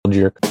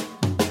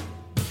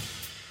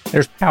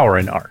There's power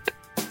in art.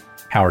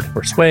 Power to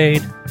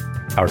persuade,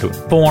 power to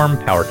inform,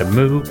 power to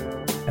move,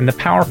 and the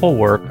powerful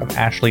work of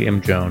Ashley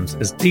M. Jones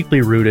is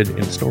deeply rooted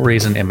in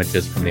stories and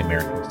images from the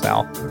American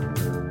South.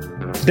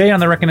 Today on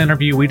The Reckon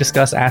Interview, we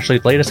discuss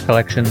Ashley's latest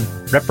collection,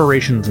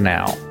 Reparations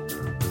Now,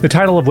 the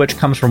title of which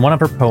comes from one of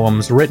her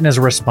poems written as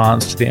a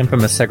response to the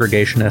infamous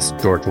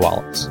segregationist George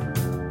Wallace.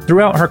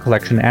 Throughout her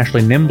collection,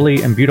 Ashley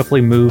nimbly and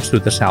beautifully moves through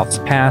the South's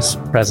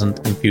past,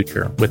 present, and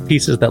future, with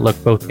pieces that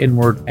look both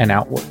inward and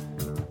outward.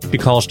 She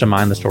calls to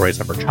mind the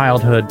stories of her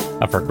childhood,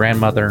 of her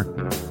grandmother,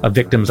 of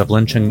victims of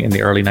lynching in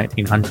the early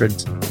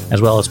 1900s,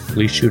 as well as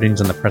police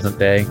shootings in the present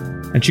day,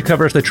 and she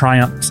covers the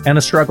triumphs and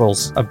the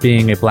struggles of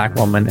being a Black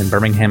woman in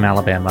Birmingham,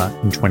 Alabama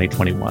in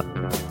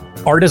 2021.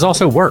 Art is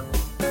also work,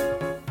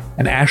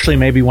 and Ashley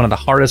may be one of the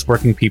hardest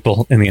working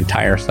people in the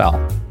entire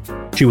South.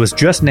 She was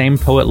just named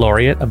Poet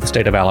Laureate of the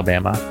state of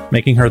Alabama,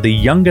 making her the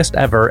youngest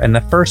ever and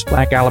the first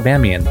Black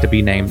Alabamian to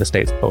be named the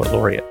state's Poet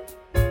Laureate.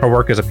 Her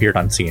work has appeared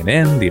on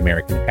CNN, the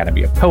American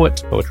Academy of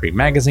Poets, Poetry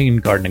Magazine,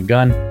 Garden and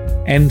Gun,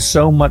 and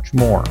so much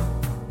more.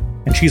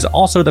 And she's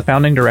also the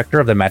founding director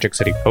of the Magic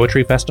City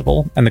Poetry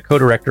Festival and the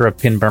co-director of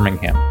PEN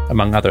Birmingham,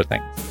 among other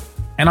things.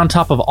 And on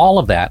top of all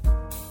of that,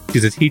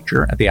 she's a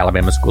teacher at the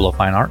Alabama School of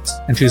Fine Arts,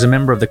 and she's a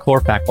member of the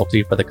core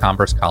faculty for the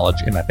Converse College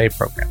MFA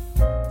program.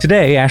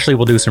 Today, Ashley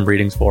will do some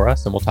readings for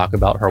us, and we'll talk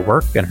about her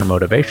work and her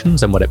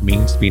motivations and what it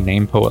means to be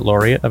named Poet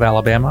Laureate of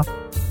Alabama.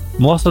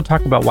 We'll also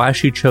talk about why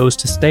she chose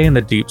to stay in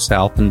the Deep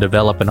South and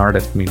develop an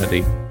artist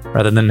community,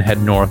 rather than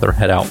head north or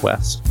head out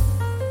west.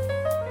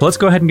 So let's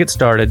go ahead and get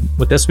started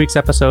with this week's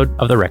episode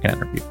of The Reckon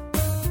Interview.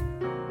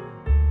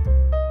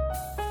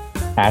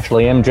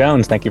 Ashley M.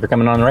 Jones, thank you for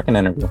coming on The Reckon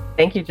Interview.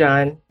 Thank you,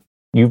 John.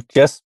 You've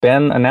just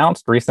been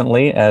announced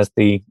recently as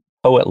the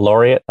Poet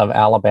Laureate of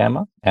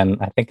Alabama, and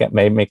I think it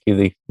may make you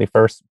the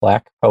first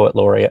Black Poet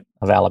Laureate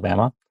of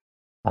Alabama.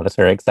 That's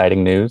very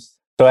exciting news.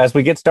 So as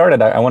we get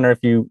started, I wonder if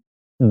you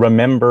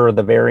remember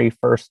the very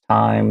first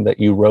time that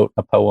you wrote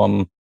a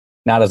poem,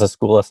 not as a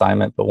school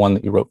assignment, but one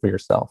that you wrote for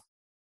yourself.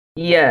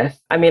 Yes.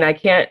 I mean, I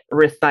can't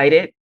recite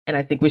it, and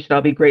I think we should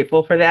all be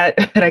grateful for that,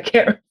 that I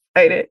can't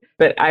recite it.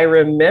 But I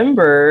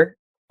remember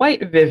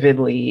quite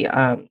vividly,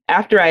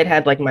 after I'd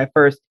had like my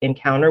first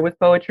encounter with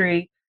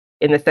poetry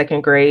in the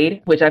second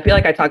grade, which I feel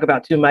like I talk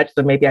about too much,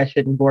 so maybe I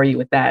shouldn't bore you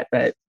with that.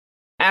 But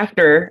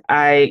after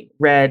I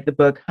read the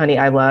book Honey,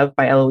 I Love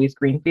by Eloise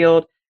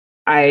Greenfield,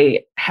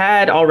 I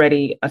had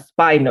already a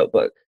spy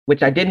notebook,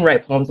 which I didn't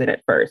write poems in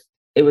at first.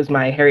 It was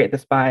my Harriet the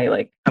Spy,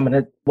 like, I'm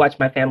going to watch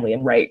my family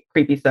and write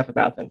creepy stuff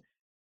about them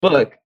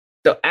book.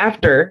 So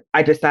after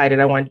I decided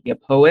I wanted to be a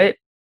poet,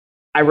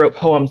 I wrote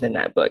poems in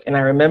that book. And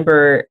I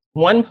remember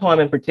one poem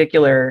in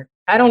particular,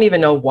 I don't even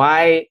know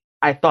why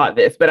I thought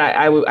this, but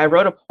I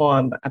wrote a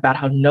poem about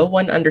how no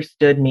one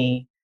understood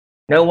me.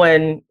 No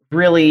one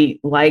really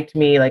liked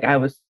me. Like I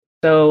was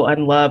so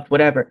unloved,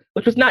 whatever,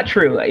 which was not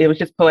true. It was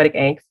just poetic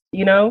angst,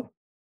 you know?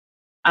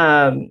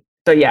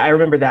 So yeah, I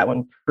remember that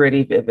one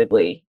pretty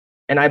vividly.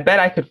 And I bet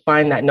I could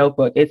find that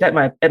notebook. It's at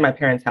my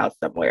parents' house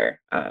somewhere,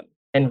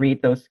 and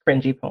read those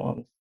cringy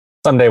poems.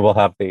 Someday we'll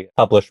have the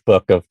published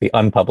book of the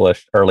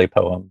unpublished early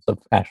poems of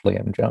Ashley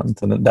M.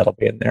 Jones, and then that'll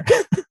be in there.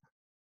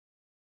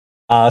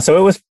 So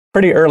it was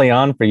pretty early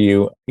on for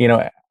you,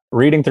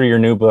 reading through your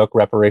new book,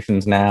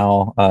 Reparations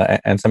Now,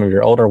 and some of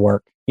your older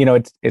work.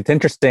 It's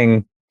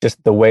interesting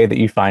just the way that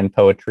you find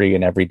poetry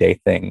in everyday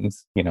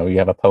things. You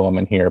have a poem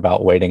in here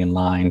about waiting in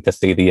line to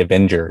see the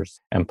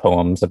Avengers, and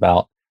poems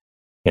about,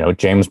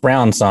 James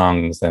Brown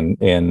songs, and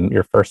in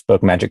your first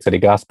book, Magic City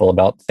Gospel,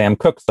 about Sam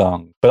Cooke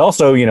songs, but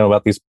also,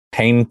 about these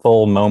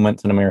painful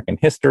moments in American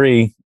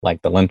history,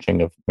 like the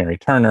lynching of Mary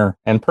Turner,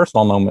 and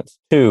personal moments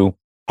too.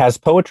 Has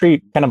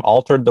poetry kind of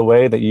altered the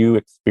way that you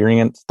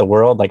experience the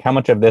world? Like, how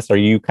much of this are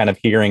you kind of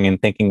hearing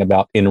and thinking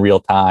about in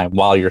real time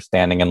while you're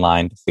standing in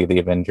line to see the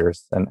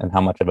Avengers? And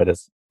how much of it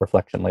is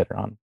reflection later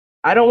on?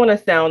 I don't want to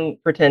sound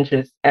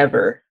pretentious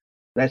ever.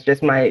 That's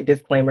just my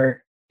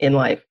disclaimer in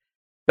life.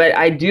 But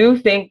I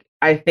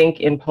think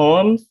in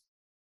poems,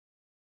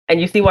 and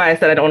you see why I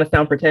said I don't want to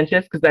sound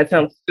pretentious, because that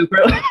sounds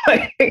super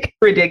like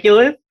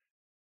ridiculous.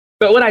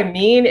 But what I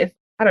mean is,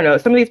 I don't know,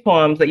 some of these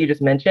poems that you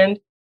just mentioned,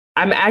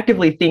 I'm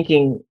actively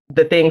thinking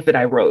the things that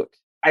I wrote.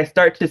 I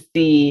start to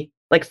see,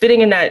 like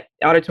sitting in that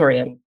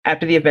auditorium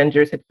after the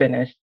Avengers had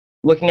finished,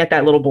 looking at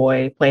that little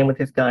boy playing with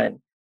his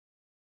gun,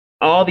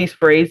 all these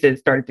phrases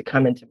started to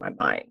come into my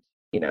mind.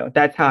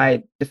 That's how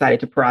I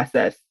decided to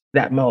process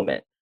that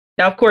moment.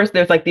 Now, of course,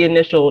 there's like the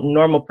initial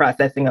normal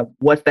processing of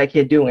what's that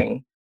kid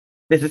doing?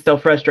 This is so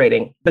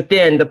frustrating. But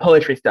then the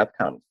poetry stuff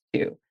comes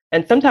too.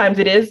 And sometimes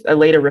it is a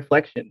later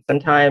reflection.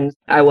 Sometimes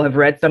I will have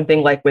read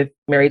something like with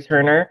Mary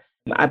Turner.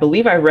 I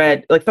believe I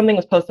read, like, something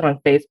was posted on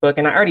Facebook,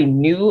 and I already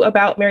knew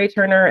about Mary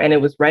Turner, and it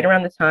was right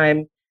around the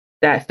time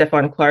that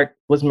Stephon Clark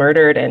was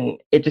murdered,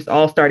 and it just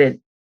all started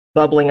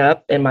bubbling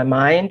up in my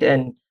mind.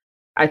 And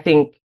I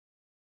think,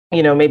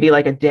 maybe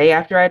like a day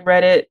after I'd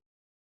read it,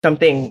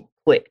 something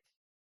clicked,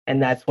 and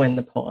that's when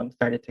the poem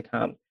started to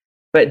come.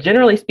 But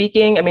generally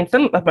speaking, I mean,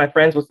 some of my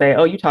friends will say,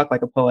 "Oh, you talk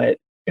like a poet,"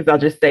 because I'll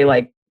just say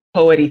like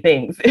poety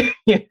things,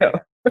 you know.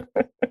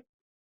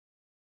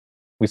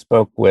 We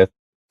spoke with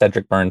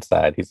Cedric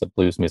Burnside. He's a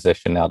blues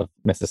musician out of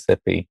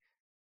Mississippi.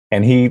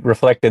 And he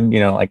reflected,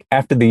 like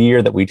after the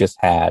year that we just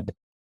had,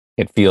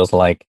 it feels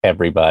like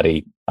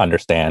everybody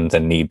understands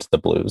and needs the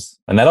blues.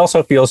 And that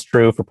also feels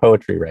true for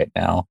poetry right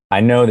now.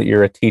 I know that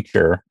you're a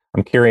teacher.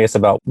 I'm curious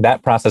about what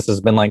that process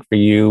has been like for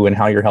you and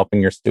how you're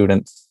helping your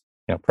students,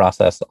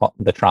 process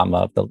the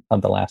trauma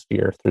of the last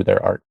year through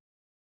their art.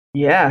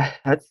 Yeah,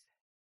 that's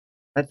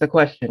the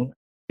question.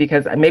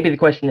 Because maybe the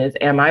question is,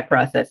 am I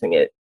processing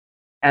it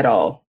at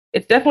all?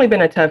 It's definitely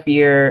been a tough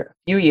few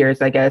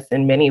years, I guess,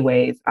 in many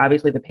ways.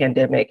 Obviously, the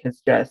pandemic has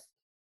just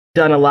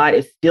done a lot,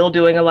 is still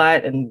doing a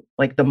lot, and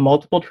like the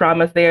multiple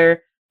traumas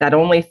there, not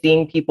only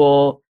seeing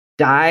people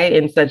die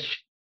in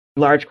such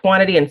large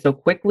quantity and so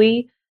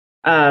quickly,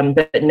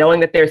 but knowing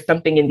that there's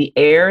something in the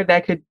air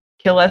that could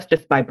kill us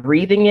just by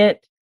breathing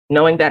it,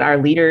 knowing that our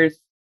leaders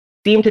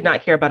seem to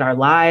not care about our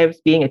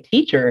lives. Being a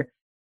teacher,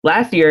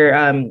 last year,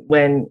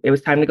 when it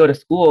was time to go to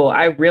school,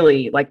 I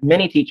really, like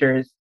many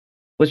teachers,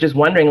 was just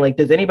wondering, like,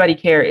 does anybody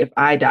care if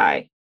I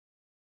die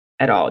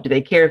at all? Do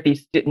they care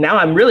if now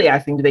I'm really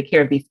asking, do they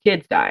care if these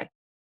kids die?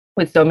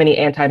 With so many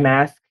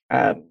anti-mask,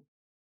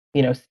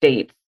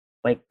 states,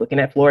 like looking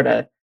at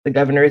Florida, the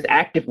governor is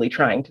actively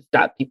trying to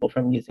stop people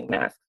from using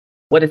masks.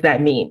 What does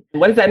that mean?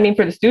 What does that mean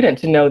for the student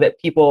to know that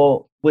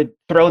people would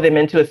throw them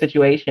into a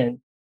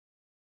situation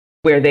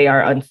where they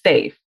are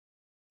unsafe?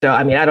 So,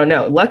 I mean, I don't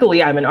know.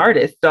 Luckily, I'm an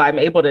artist, so I'm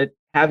able to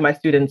have my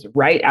students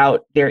write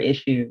out their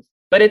issues.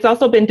 But it's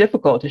also been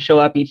difficult to show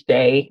up each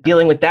day,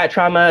 dealing with that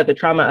trauma, the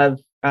trauma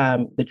of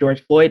the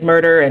George Floyd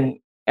murder and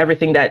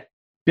everything that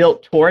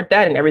built toward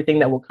that and everything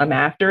that will come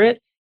after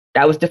it.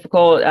 That was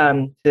difficult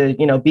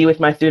to, be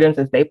with my students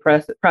as they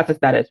process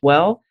that as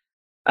well.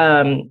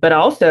 But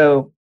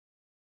also,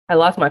 I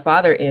lost my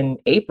father in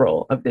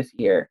April of this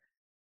year.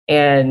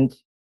 And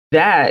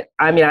that,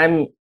 I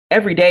mean,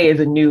 every day is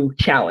a new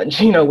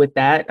challenge, with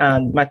that.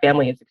 My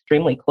family is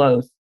extremely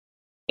close.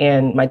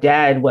 And my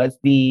dad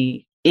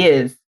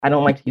I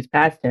don't like to use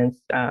past tense.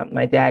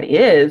 My dad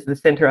is the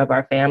center of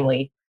our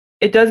family.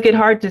 It does get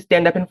hard to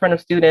stand up in front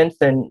of students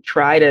and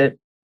try to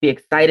be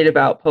excited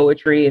about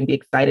poetry and be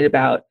excited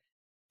about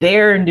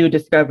their new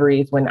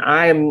discoveries when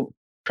I'm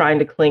trying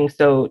to cling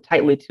so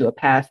tightly to a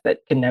past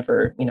that can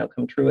never,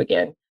 come true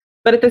again.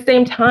 But at the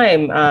same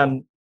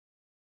time,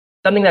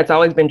 something that's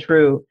always been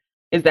true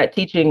is that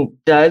teaching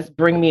does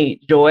bring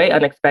me joy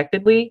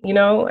unexpectedly,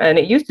 and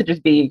it used to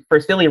just be for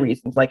silly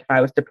reasons. Like if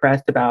I was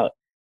depressed about,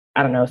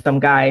 I don't know, some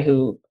guy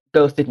who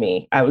ghosted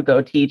me, I would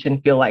go teach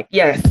and feel like,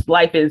 yes,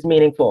 life is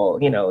meaningful,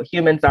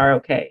 humans are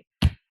okay.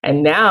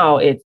 And now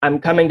I'm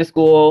coming to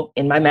school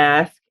in my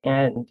mask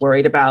and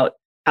worried about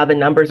how the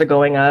numbers are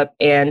going up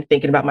and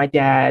thinking about my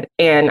dad.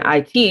 And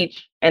I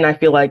teach and I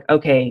feel like,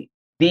 okay,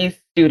 these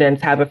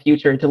students have a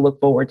future to look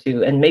forward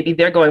to. And maybe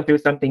they're going through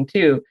something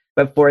too.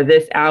 But for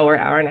this hour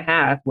and a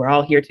half, we're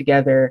all here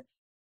together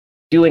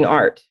doing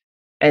art.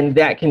 And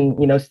that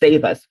can,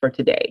 save us for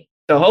today.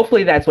 So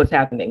hopefully that's what's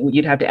happening.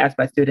 You'd have to ask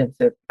my students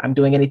if I'm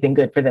doing anything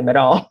good for them at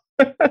all.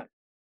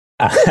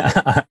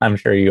 I'm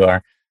sure you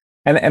are.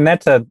 And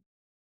that's a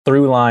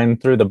through line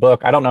through the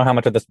book. I don't know how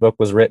much of this book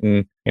was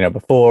written,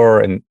 before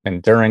and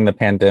during the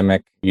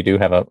pandemic. You do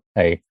have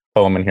a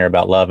poem in here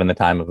about love in the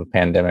time of a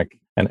pandemic.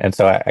 And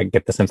so I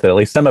get the sense that at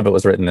least some of it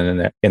was written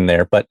in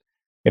there. But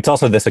it's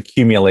also this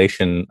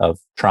accumulation of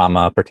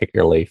trauma,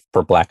 particularly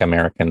for Black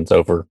Americans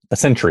over the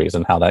centuries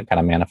and how that kind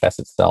of manifests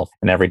itself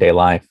in everyday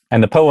life.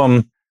 And the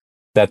poem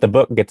that the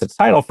book gets its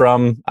title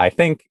from, I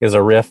think, is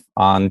a riff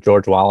on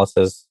George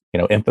Wallace's,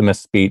 infamous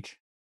speech,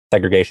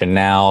 segregation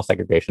now,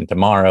 segregation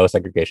tomorrow,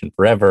 segregation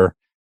forever.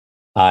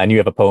 And you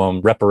have a poem,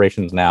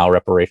 reparations now,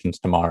 reparations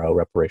tomorrow,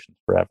 reparations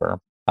forever.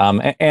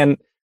 And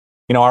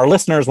our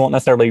listeners won't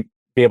necessarily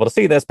be able to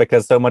see this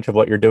because so much of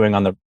what you're doing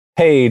on the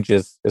page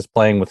is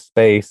playing with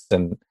space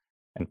and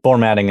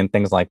formatting and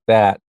things like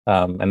that.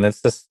 And this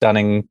is a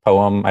stunning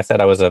poem. I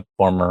said I was a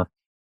former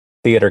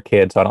theater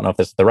kid, so I don't know if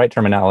this is the right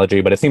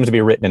terminology, but it seems to be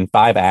written in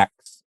 5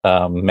 acts,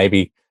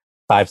 maybe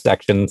 5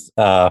 sections.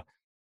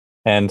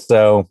 And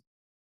so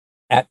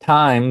at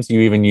times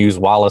you even use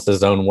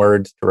Wallace's own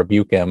words to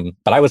rebuke him.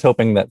 But I was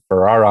hoping that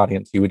for our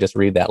audience, you would just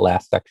read that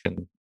last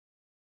section.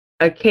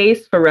 A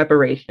case for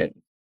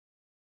reparations.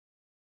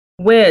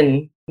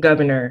 When,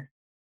 Governor,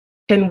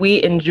 can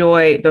we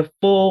enjoy the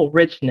full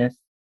richness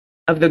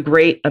of the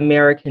great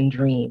American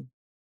dream?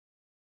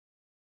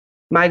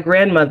 My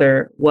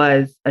grandmother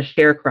was a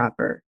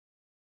sharecropper.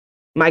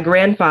 My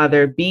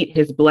grandfather beat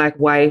his Black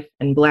wife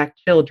and Black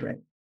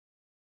children.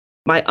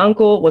 My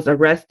uncle was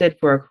arrested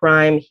for a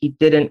crime he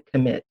didn't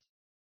commit.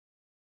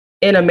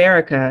 In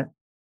America,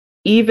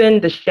 even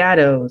the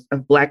shadows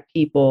of Black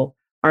people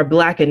are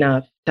Black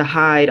enough to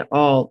hide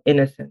all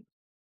innocence.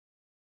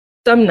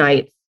 Some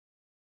nights,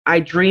 I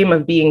dream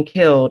of being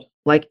killed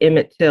like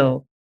Emmett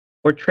Till,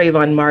 or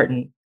Trayvon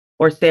Martin,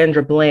 or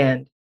Sandra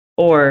Bland,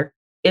 or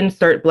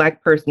insert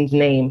Black person's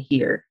name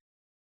here.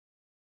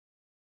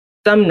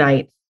 Some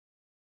nights,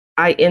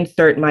 I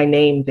insert my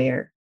name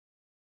there.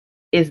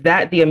 Is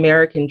that the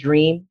American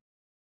dream?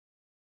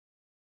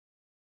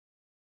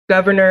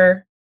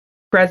 Governor,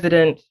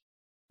 president,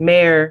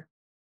 mayor,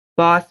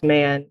 boss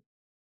man,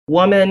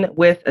 woman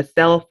with a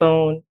cell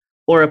phone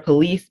or a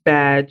police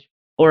badge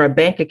or a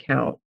bank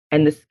account,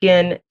 and the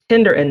skin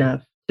tender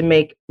enough to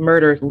make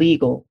murder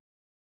legal.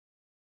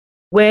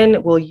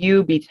 When will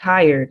you be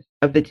tired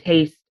of the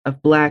taste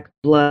of Black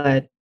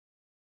blood?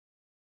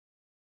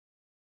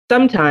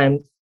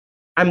 Sometimes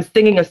I'm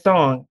singing a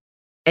song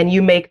and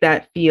you make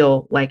that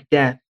feel like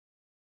death.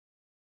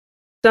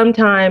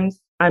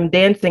 Sometimes I'm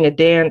dancing a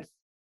dance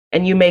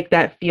and you make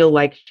that feel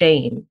like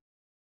shame.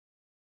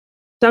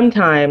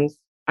 Sometimes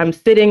I'm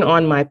sitting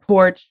on my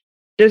porch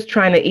just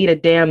trying to eat a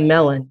damn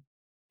melon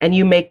and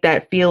you make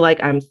that feel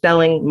like I'm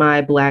selling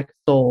my Black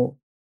soul.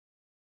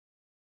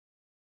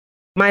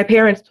 My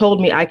parents told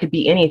me I could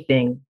be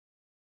anything,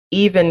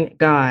 even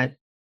God.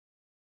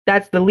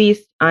 That's the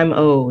least I'm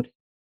owed.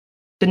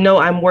 To know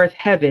I'm worth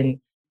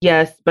heaven,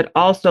 yes, but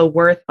also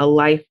worth a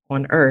life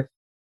on earth.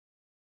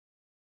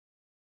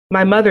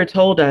 My mother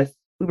told us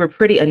we were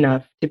pretty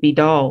enough to be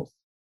dolls,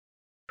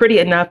 pretty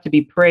enough to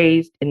be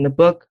praised in the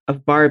book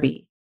of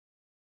Barbie.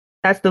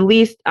 That's the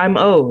least I'm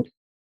owed.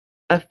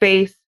 A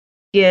face,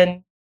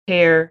 skin,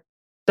 hair,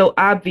 so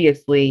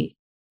obviously,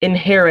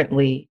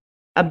 inherently,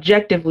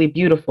 objectively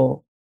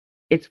beautiful.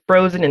 It's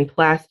frozen in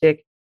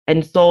plastic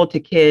and sold to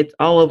kids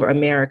all over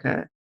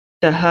America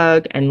to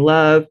hug and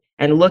love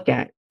and look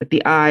at with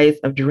the eyes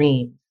of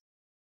dreams.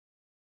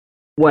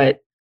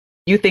 What,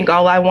 you think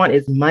all I want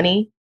is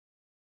money?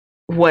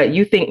 What,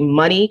 you think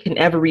money can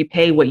ever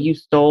repay what you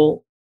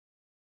stole?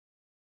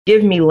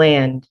 Give me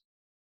land.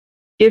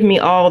 Give me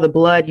all the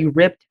blood you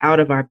ripped out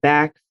of our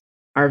backs,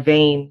 our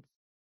veins.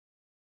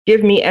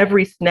 Give me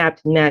every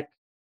snapped neck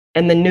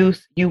and the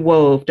noose you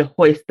wove to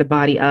hoist the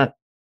body up.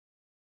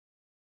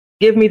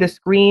 Give me the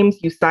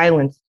screams you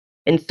silenced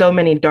in so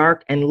many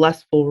dark and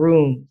lustful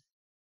rooms.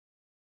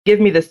 Give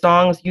me the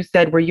songs you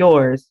said were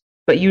yours,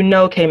 but you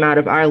know came out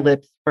of our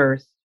lips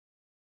first.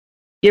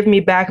 Give me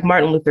back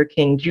Martin Luther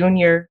King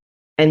Jr.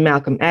 and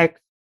Malcolm X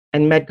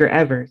and Medgar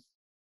Evers.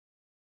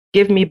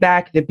 Give me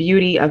back the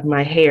beauty of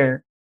my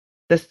hair,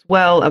 the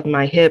swell of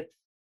my hips,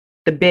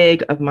 the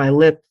big of my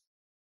lips.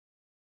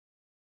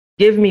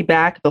 Give me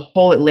back the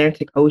whole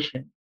Atlantic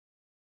Ocean.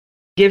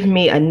 Give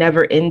me a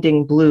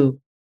never-ending blue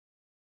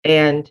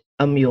and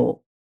a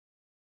mule.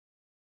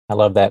 I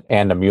love that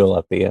and a mule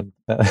at the end.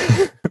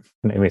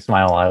 Made me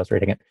smile while I was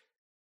reading it.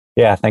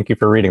 Yeah, thank you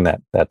for reading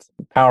that. That's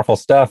powerful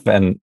stuff.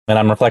 And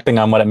I'm reflecting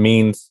on what it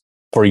means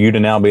for you to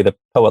now be the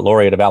poet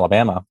laureate of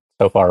Alabama,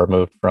 so far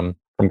removed from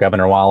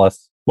Governor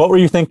Wallace. What were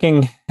you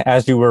thinking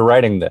as you were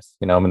writing this?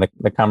 You know, I mean,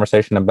 the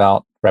conversation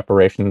about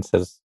reparations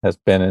has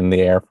been in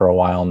the air for a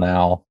while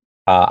now.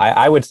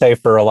 I would say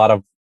for a lot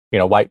of,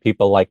 white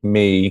people like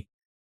me,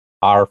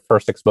 our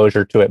first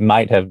exposure to it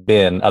might have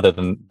been, other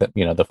than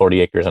the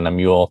 40 acres and a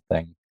mule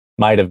thing,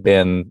 might have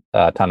been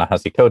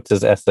Ta-Nehisi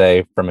Coates'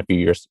 essay from a few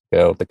years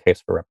ago, The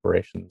Case for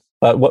Reparations.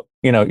 But what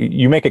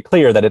you make it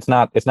clear that it's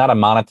not a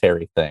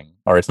monetary thing,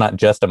 or it's not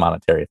just a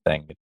monetary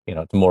thing.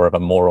 It's more of a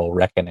moral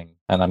reckoning.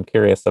 And I'm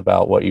curious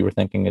about what you were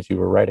thinking as you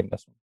were writing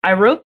this one. I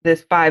wrote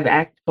this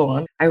 5-act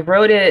poem. I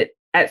wrote it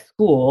at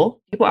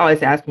school. People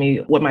always ask me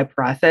what my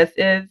process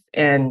is,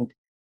 and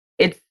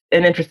it's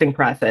an interesting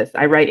process.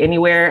 I write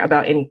anywhere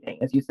about anything,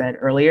 as you said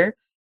earlier.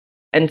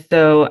 And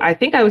so I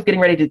think I was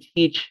getting ready to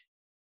teach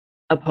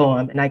a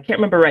poem, and I can't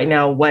remember right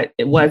now what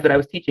it was that I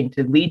was teaching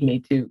to lead me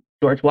to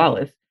George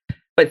Wallace.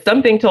 But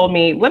something told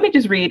me, let me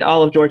just read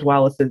all of George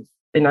Wallace's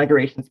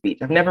inauguration speech.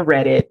 I've never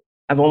read it.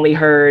 I've only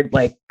heard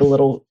like the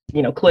little,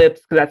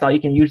 clips, because that's all you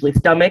can usually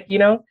stomach,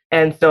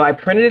 And so I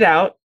printed it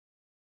out,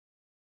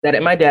 sat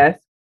at my desk,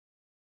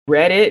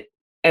 read it.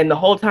 And the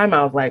whole time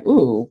I was like,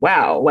 ooh,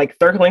 wow, like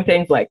circling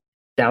things like,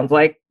 sounds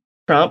like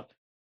Trump,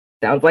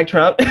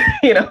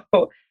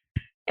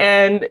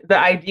 And the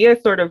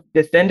idea sort of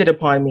descended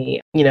upon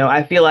me.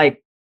 I feel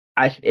like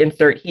I should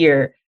insert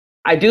here.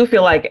 I do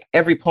feel like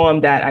every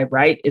poem that I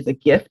write is a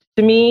gift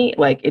to me.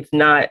 Like it's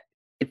not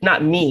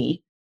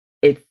me.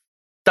 It's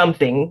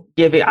something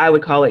giving, I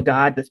would call it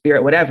God, the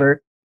spirit,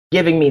 whatever,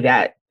 giving me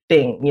that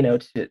thing,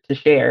 to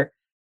share.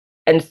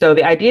 And so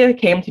the idea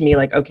came to me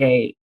like,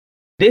 okay,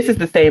 this is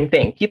the same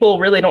thing. People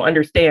really don't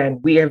understand.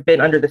 We have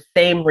been under the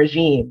same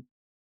regime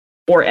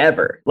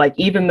forever. Like,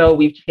 even though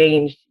we've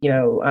changed,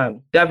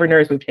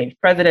 governors, we've changed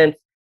presidents,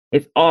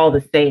 it's all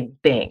the same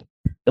thing.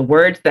 The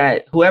words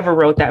that whoever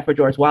wrote that for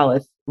George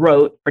Wallace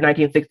wrote for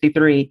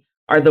 1963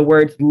 are the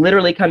words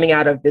literally coming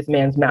out of this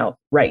man's mouth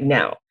right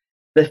now.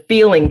 The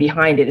feeling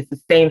behind it is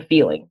the same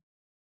feeling.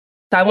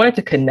 So I wanted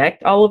to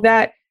connect all of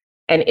that.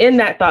 And in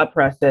that thought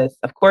process,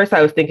 of course,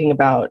 I was thinking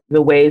about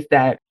the ways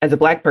that as a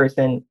Black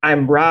person,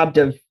 I'm robbed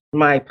of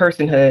my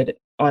personhood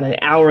on an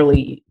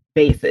hourly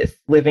basis,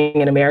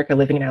 living in America,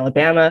 living in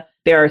Alabama.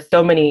 There are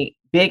so many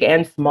big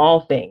and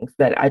small things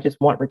that I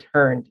just want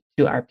returned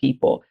to our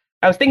people.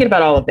 I was thinking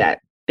about all of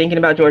that, thinking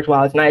about George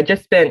Wallace, and I had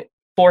just spent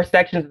 4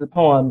 sections of the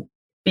poem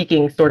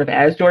speaking sort of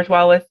as George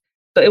Wallace.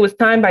 So it was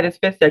time by this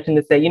 5th section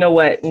to say, you know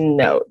what?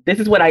 No, this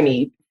is what I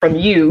need from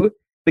you,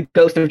 the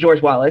ghost of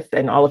George Wallace,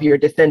 and all of your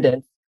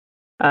descendants.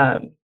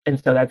 And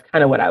so that's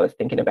kind of what I was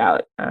thinking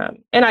about.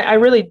 And I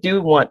really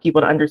do want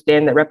people to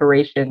understand that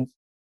reparations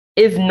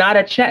is not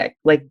a check.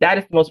 Like, that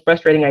is the most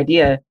frustrating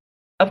idea.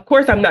 Of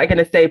course, I'm not going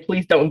to say,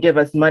 please don't give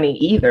us money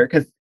either,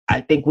 because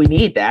I think we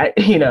need that,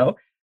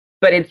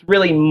 but it's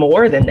really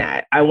more than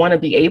that. I want to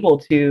be able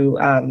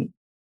to,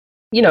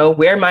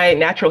 wear my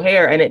natural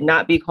hair and it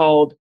not be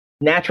called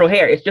natural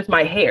hair. It's just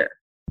my hair.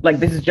 Like,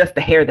 this is just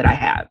the hair that I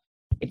have.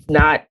 It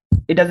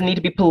doesn't need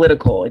to be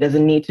political. It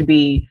doesn't need to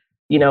be,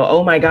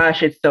 oh my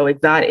gosh, it's so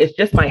exotic. It's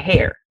just my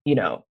hair,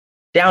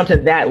 down to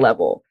that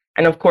level.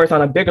 And of course,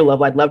 on a bigger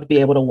level, I'd love to be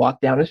able to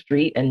walk down the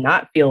street and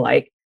not feel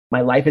like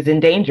my life is in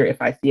danger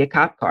if I see a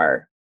cop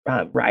car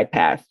ride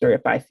past, or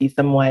if I see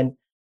someone,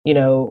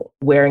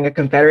 wearing a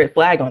Confederate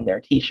flag on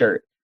their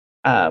T-shirt.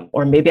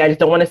 Or maybe I just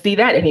don't want to see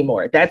that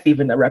anymore. That's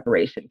even a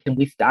reparation. Can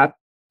we stop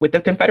with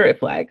the Confederate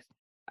flags?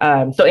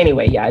 So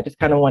anyway, yeah, I just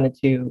kind of wanted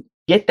to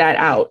get that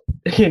out,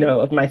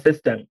 of my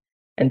system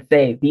and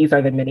say, these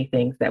are the many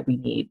things that we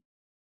need.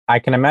 I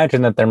can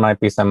imagine that there might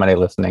be somebody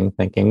listening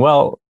thinking,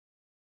 well,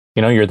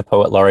 you're the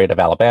poet laureate of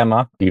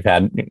Alabama. You've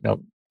had,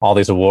 all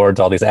these awards,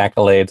 all these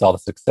accolades, all the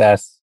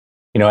success.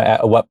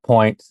 At what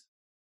point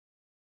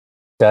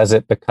does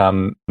it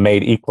become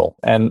made equal?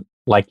 And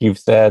like you've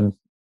said,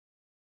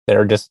 there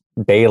are just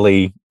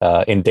daily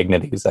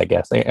indignities, I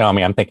guess.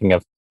 I'm thinking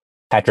of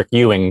Patrick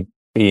Ewing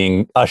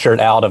being ushered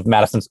out of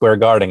Madison Square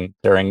Garden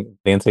during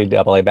the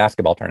NCAA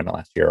basketball tournament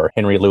last year, or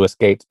Henry Louis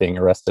Gates being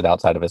arrested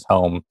outside of his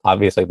home.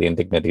 Obviously, the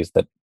indignities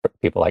that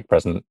people like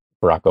President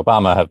Barack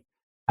Obama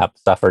have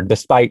suffered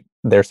despite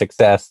their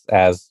success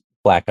as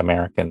Black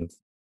Americans.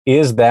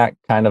 Is that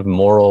kind of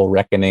moral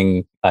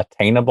reckoning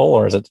attainable,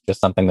 or is it just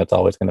something that's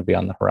always going to be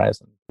on the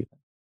horizon?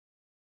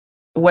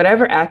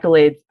 Whatever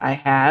accolades I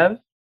have,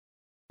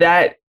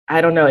 that,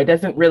 I don't know, it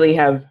doesn't really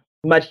have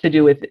much to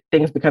do with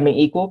things becoming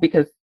equal,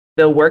 because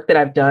the work that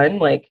I've done,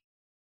 like,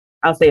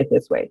 I'll say it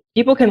this way.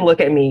 People can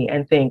look at me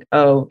and think,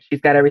 oh,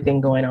 she's got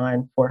everything going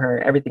on for her.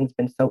 Everything's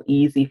been so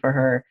easy for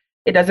her.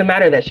 It doesn't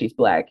matter that she's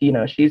Black.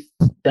 She's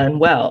done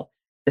well.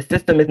 The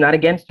system is not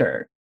against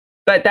her.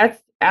 But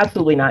that's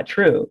absolutely not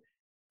true.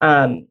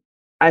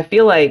 I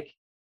feel like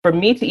for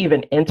me to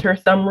even enter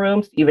some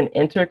rooms, even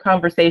enter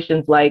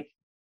conversations like,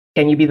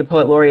 can you be the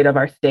poet laureate of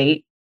our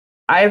state?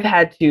 I've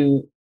had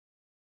to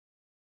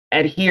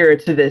adhere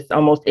to this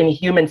almost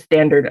inhuman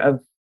standard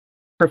of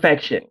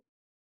perfection.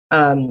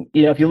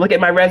 If you look at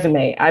my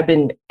resume, I've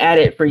been at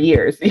it for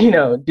years,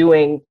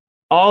 doing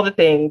all the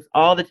things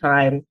all the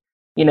time.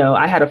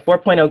 I had a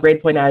 4.0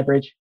 grade point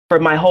average for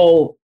my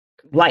whole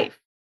life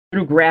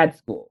through grad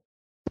school.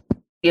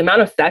 The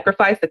amount of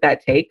sacrifice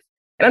that takes,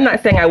 and I'm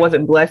not saying I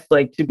wasn't blessed,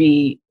 like, to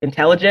be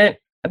intelligent.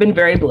 I've been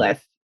very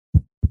blessed.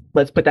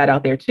 Let's put that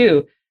out there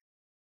too.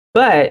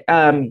 But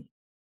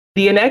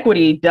the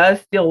inequity does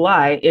still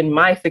lie in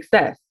my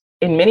success.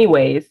 In many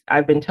ways,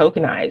 I've been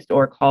tokenized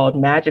or called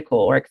magical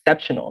or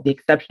exceptional, the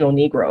exceptional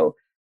Negro.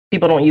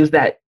 People don't use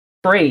that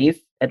phrase,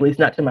 at least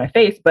not to my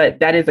face, but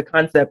that is a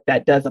concept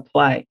that does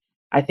apply,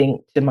 I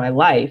think, to my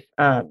life.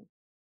 And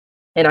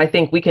I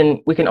think we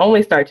can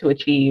only start to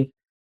achieve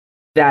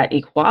that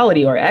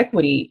equality or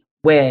equity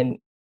when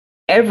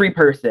every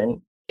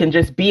person can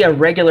just be a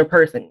regular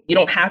person. You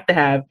don't have to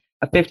have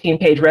a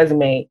 15-page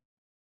resume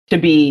to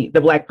be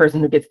the Black person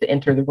who gets to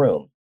enter the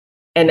room.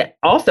 And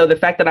also the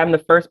fact that I'm the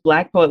first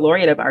Black poet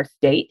laureate of our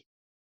state,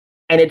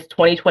 and it's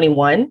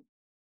 2021,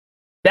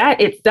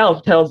 that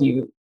itself tells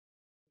you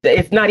that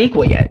it's not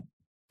equal yet.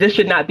 This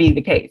should not be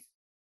the case.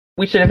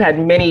 We should have had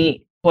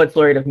many poets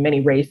laureate of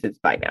many races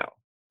by now,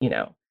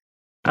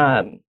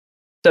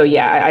 So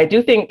yeah, I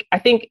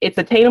think it's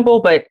attainable,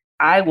 but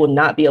I will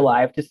not be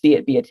alive to see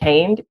it be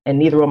attained, and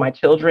neither will my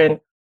children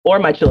or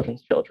my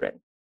children's children,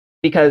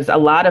 because a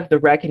lot of the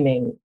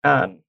reckoning,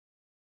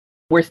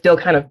 we're still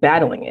kind of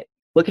battling it.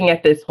 Looking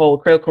at this whole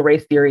critical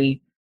race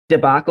theory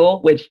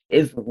debacle, which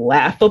is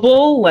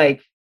laughable.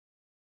 Like,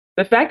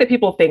 the fact that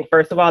people think,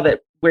 first of all,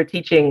 that we're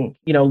teaching,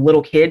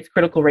 little kids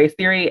critical race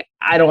theory,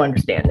 I don't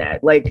understand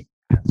that. Like,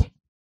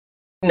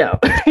 no,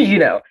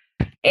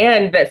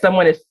 and that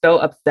someone is so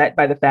upset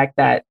by the fact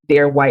that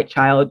their white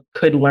child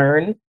could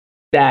learn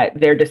that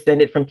they're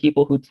descended from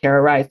people who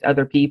terrorized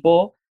other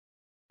people.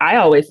 I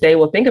always say,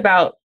 well, think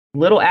about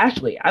little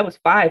Ashley. I was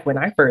 5 when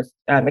I first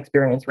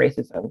experienced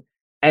racism.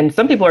 And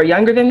some people are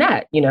younger than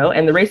that,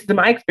 and the racism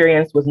I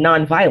experienced was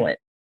nonviolent.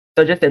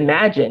 So just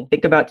imagine,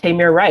 think about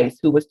Tamir Rice,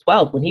 who was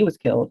 12 when he was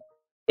killed.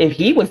 If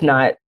he was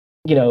not,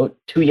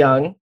 too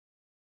young,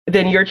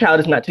 then your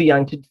child is not too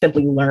young to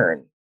simply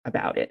learn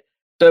about it.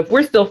 So if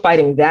we're still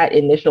fighting that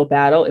initial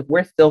battle, if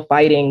we're still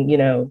fighting,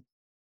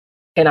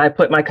 can I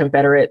put my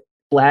Confederate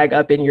flag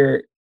up in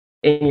your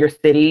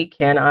city?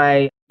 Can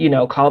I,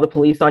 call the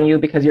police on you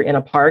because you're in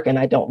a park and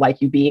I don't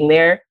like you being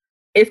there?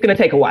 It's going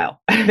to take a while,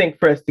 I think,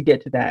 for us to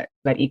get to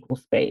that equal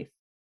space.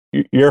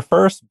 Your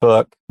first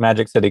book,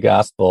 Magic City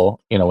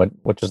Gospel,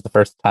 which is the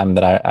first time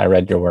that I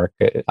read your work,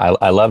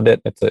 I loved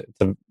it. It's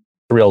a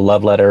real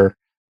love letter,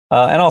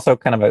 and also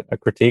kind of a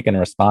critique and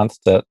response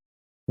to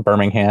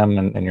Birmingham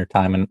and your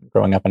time and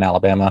growing up in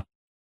Alabama.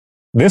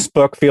 This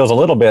book feels a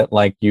little bit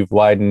like you've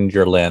widened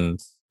your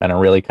lens and are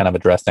really kind of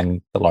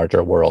addressing the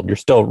larger world. You're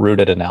still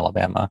rooted in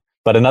Alabama.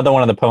 But another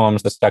one of the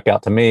poems that stuck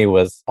out to me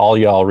was All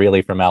Y'all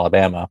Really from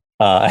Alabama.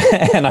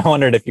 And I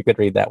wondered if you could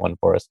read that one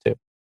for us too.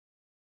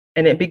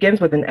 And it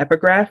begins with an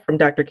epigraph from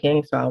Dr.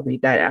 King, so I'll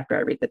read that after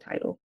I read the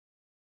title.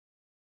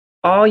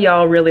 All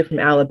y'all really from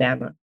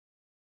Alabama.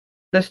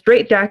 The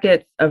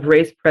straitjackets of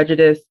race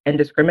prejudice and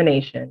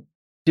discrimination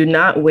do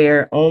not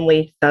wear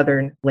only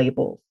Southern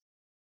labels.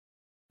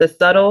 The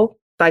subtle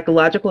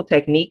psychological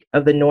technique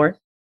of the North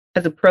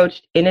has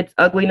approached in its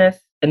ugliness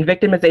and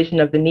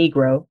victimization of the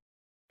Negro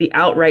the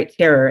outright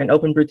terror and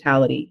open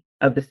brutality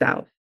of the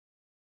South.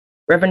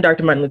 Reverend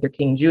Dr. Martin Luther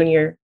King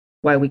Jr.,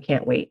 Why We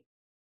Can't Wait.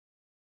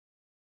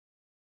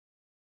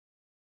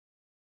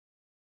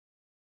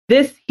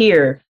 This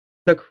here,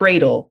 the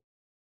cradle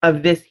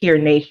of this here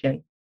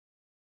nation.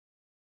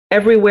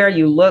 Everywhere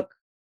you look,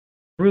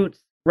 roots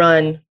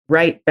run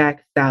right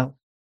back south.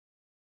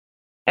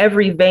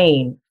 Every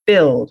vein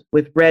filled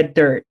with red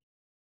dirt,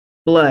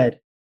 blood,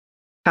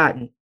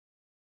 cotton.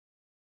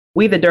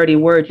 We the dirty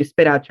word you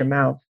spit out your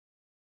mouth.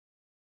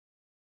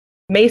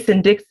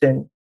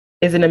 Mason-Dixon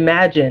is an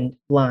imagined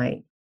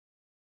line.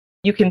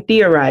 You can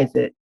theorize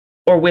it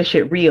or wish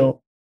it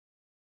real,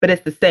 but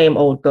it's the same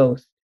old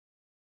ghost.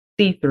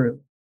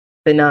 See-through,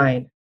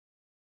 benign.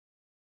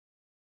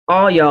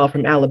 All y'all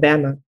from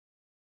Alabama.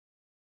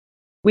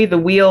 We the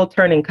wheel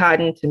turning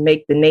cotton to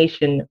make the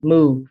nation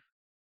move.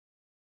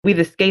 We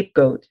the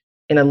scapegoat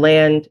in a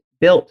land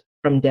built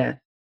from death.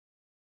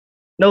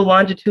 No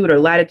longitude or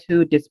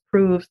latitude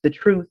disproves the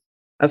truth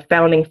of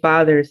founding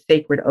fathers'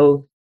 sacred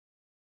oath.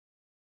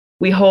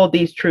 We hold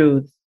these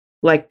truths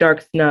like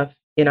dark snuff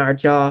in our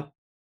jaw.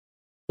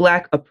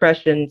 Black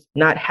oppression's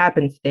not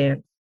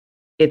happenstance,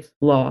 it's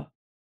law.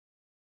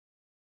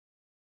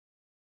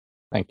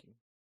 Thank you.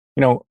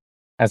 You know,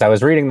 as I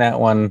was reading that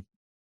one,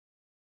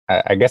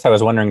 I guess I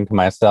was wondering to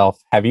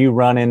myself, have you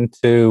run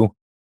into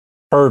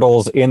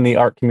hurdles in the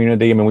art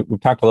community? I mean,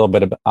 we've talked a little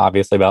bit,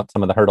 obviously, about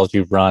some of the hurdles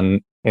you've run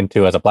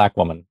into as a Black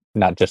woman,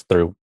 not just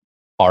through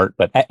art,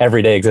 but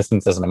everyday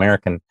existence as an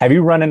American. Have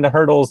you run into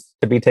hurdles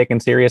to be taken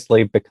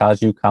seriously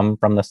because you come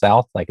from the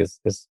South? Like,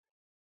 is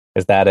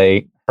that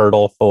a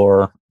hurdle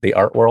for the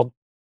art world?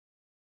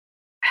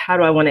 How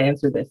do I want to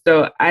answer this?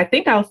 So I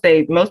think I'll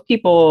say most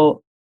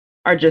people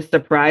are just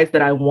surprised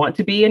that I want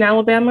to be in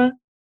Alabama.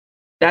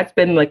 That's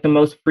been like the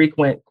most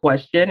frequent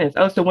question is,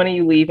 oh, so when are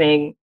you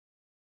leaving?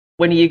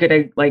 When are you going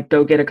to like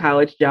go get a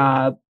college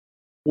job?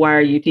 Why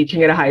are you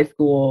teaching at a high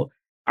school?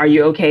 Are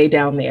you okay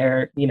down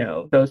there? You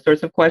know, those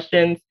sorts of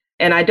questions.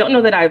 And I don't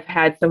know that I've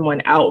had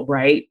someone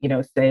outright, you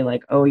know, say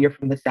like, oh, you're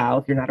from the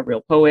South, you're not a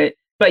real poet,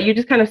 but you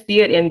just kind of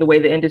see it in the way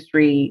the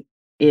industry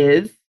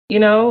is, you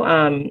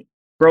know,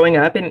 growing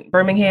up in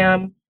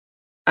Birmingham,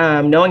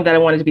 knowing that I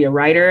wanted to be a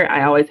writer,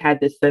 I always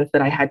had this sense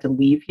that I had to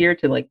leave here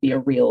to like be a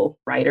real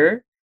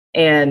writer.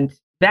 And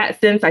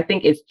that sense, I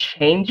think, is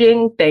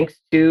changing thanks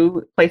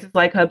to places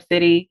like Hub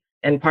City.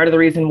 And part of the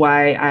reason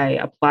why I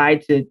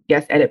applied to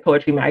guest edit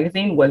Poetry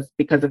Magazine was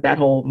because of that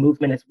whole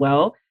movement as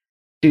well,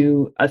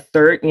 to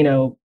assert, you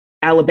know,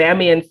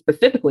 Alabamians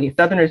specifically,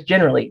 Southerners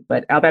generally,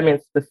 but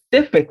Alabamians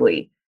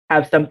specifically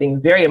have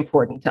something very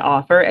important to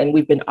offer. And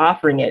we've been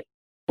offering it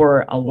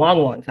for a long,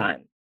 long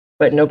time,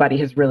 but nobody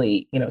has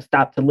really, you know,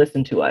 stopped to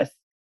listen to us.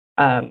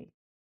 So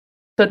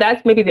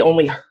that's maybe the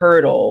only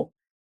hurdle.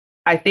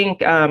 I think,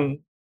 you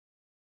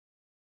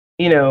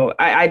know,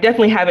 I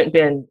definitely haven't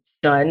been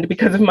shunned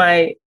because of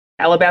my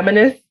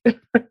Alabama-ness,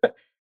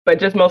 but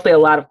just mostly a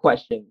lot of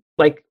questions.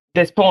 Like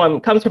this poem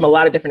comes from a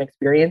lot of different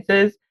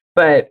experiences,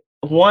 but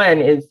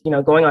one is, you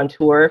know, going on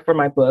tour for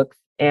my books,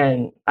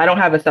 and I don't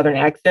have a Southern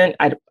accent.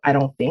 I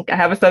don't think I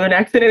have a Southern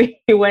accent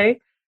anyway,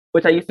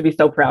 which I used to be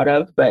so proud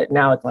of, but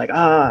now it's like,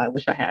 I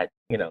wish I had,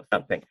 you know,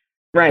 something.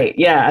 Right.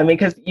 Yeah. I mean,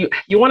 because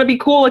you want to be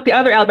cool like the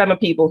other Alabama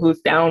people who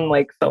sound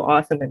like so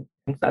awesome and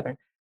Southern.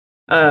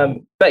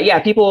 But yeah,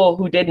 people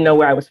who didn't know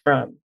where I was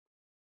from.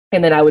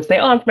 And then I would say,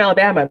 oh, I'm from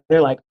Alabama.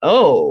 They're like,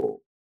 oh,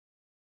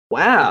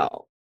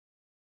 wow.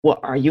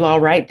 Well, are you all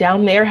right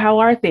down there? How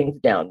are things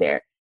down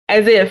there?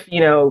 As if,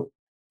 you know,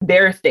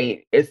 their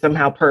state is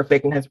somehow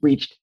perfect and has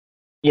reached,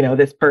 you know,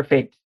 this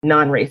perfect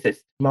non-racist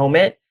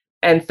moment.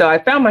 And so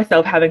I found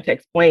myself having to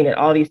explain at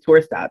all these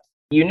tour stops,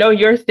 you know,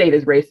 your state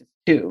is racist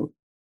too.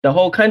 The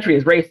whole country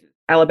is racist.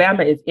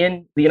 Alabama is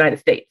in the United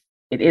States.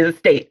 It is a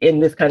state in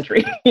this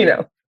country, you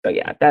know. So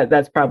yeah,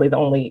 that's probably the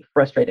only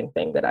frustrating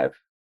thing that I've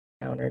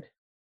encountered.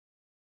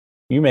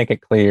 You make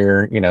it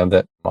clear, you know,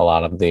 that a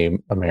lot of the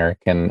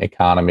American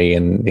economy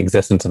and the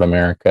existence of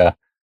America,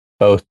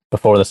 both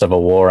before the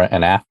Civil War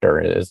and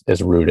after,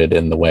 is rooted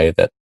in the way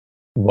that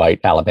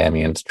white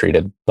Alabamians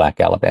treated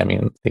Black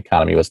Alabamians. The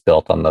economy was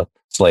built on the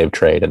slave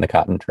trade and the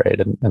cotton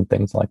trade and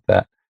things like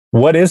that.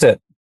 What is it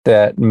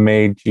that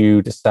made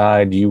you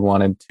decide you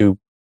wanted to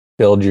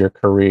build your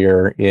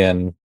career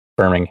in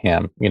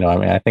Birmingham? You know, I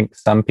mean, I think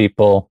some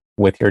people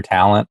with your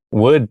talent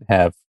would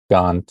have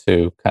gone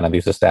to kind of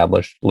these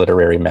established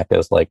literary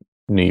meccas like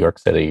New York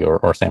City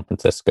or San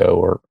Francisco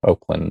or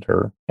Oakland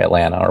or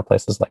Atlanta or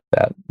places like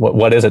that?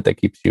 What is it that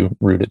keeps you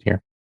rooted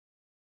here?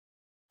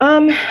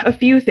 A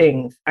few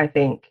things, I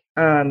think.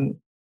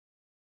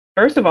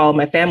 First of all,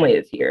 my family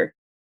is here.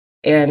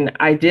 And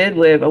I did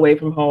live away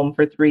from home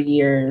for 3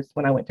 years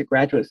when I went to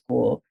graduate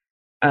school.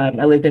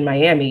 I lived in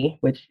Miami,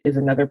 which is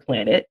another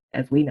planet,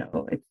 as we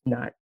know. It's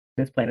not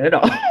this planet at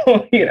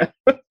all, you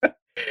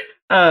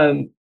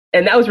know.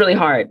 And that was really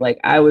hard. Like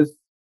I was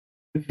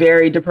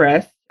very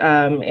depressed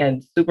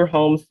and super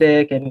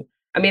homesick. And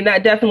I mean,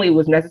 that definitely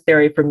was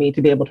necessary for me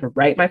to be able to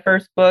write my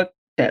first book,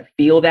 to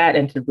feel that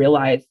and to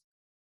realize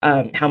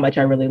how much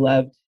I really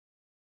loved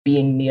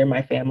being near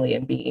my family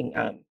and being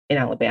in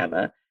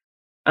Alabama.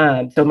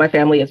 So my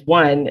family is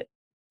one.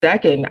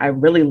 Second, I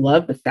really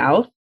love the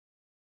South.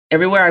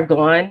 Everywhere I've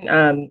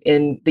gone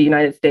in the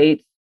United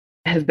States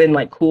has been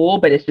like cool,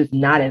 but it's just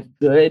not as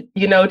good,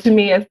 you know, to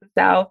me as the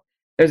South.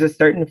 There's a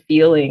certain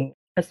feeling,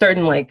 a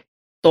certain like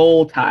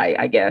soul tie,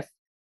 I guess,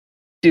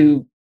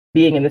 to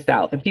being in the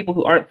South. And people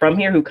who aren't from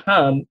here who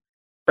come,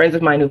 friends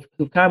of mine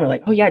who've come are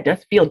like, oh yeah, it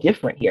does feel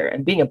different here.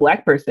 And being a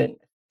Black person,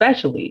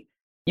 especially,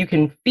 you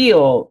can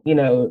feel, you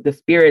know, the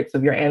spirits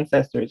of your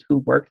ancestors who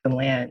worked the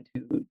land,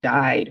 who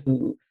died,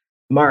 who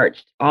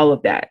marched, all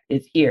of that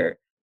is here.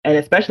 And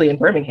especially in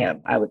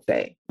Birmingham, I would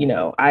say, you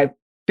know, I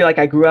feel like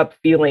I grew up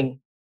feeling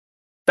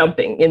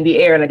something in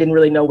the air and I didn't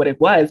really know what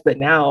it was, but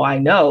now I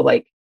know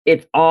like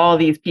it's all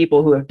these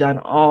people who have done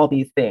all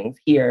these things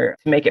here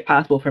to make it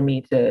possible for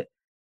me to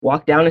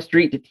walk down the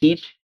street, to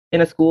teach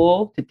in a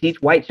school, to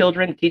teach white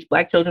children, to teach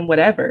Black children,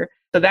 whatever.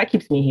 So that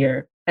keeps me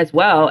here as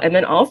well. And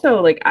then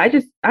also like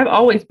I've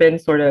always been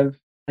sort of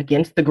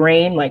against the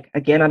grain. Like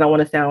again, I don't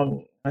want to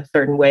sound a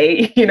certain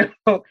way, you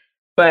know,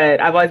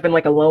 but I've always been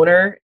like a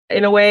loner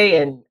in a way,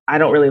 and I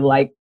don't really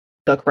like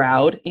the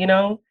crowd, you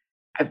know.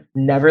 I've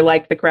never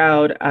liked the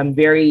crowd. I'm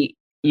very,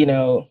 you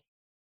know,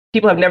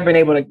 people have never been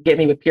able to get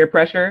me with peer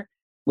pressure,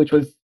 which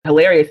was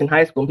hilarious in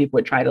high school. And people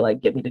would try to like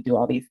get me to do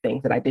all these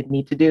things that I didn't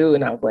need to do.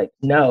 And I was like,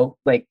 no,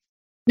 like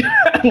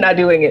I'm not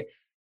doing it.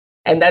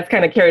 And that's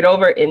kind of carried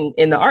over in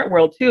the art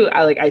world too.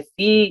 I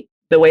see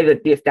the way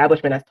that the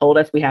establishment has told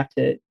us we have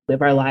to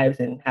live our lives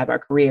and have our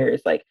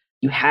careers. Like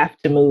you have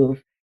to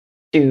move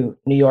to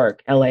New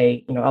York, LA,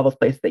 you know, all those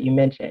places that you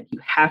mentioned. You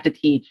have to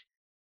teach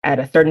at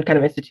a certain kind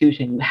of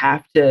institution. You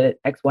have to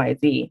X, Y,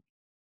 Z.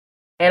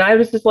 And I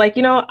was just like,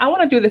 you know, I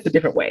want to do this a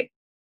different way.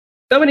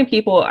 So many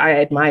people I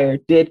admire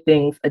did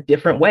things a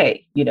different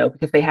way, you know,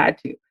 because they had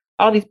to.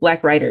 All these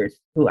Black writers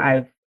who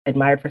I've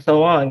admired for so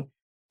long,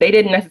 they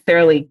didn't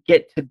necessarily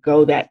get to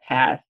go that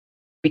path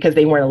because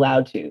they weren't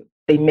allowed to.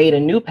 They made a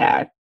new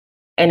path.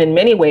 And in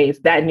many ways,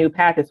 that new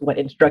path is what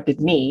instructed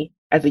me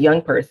as a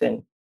young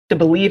person to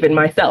believe in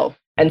myself.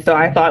 And so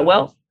I thought,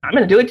 well, I'm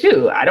going to do it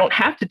too. I don't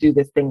have to do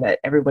this thing that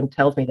everyone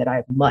tells me that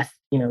I must,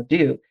 you know,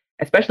 do.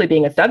 Especially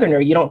being a Southerner,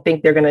 you don't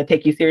think they're going to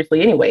take you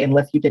seriously anyway,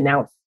 unless you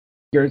denounce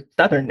your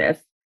Southernness.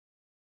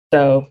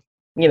 So,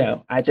 you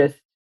know, I just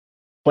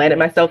planted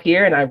myself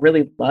here and I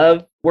really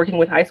love working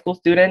with high school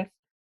students.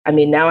 I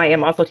mean, now I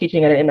am also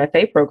teaching at an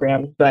MFA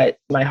program, but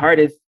my heart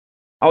is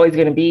always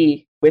going to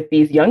be with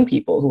these young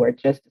people who are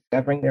just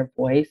discovering their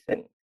voice.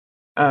 And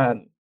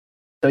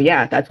so,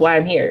 yeah, that's why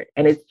I'm here.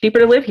 And it's cheaper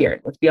to live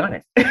here. Let's be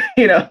honest,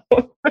 you know.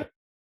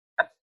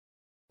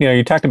 You know,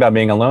 you talked about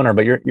being a loner,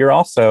 but you're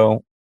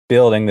also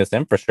building this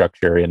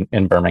infrastructure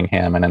in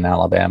Birmingham and in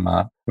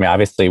Alabama. I mean,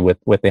 obviously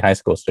with the high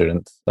school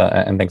students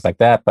and things like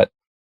that, but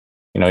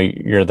you know,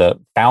 you're the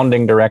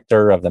founding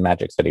director of the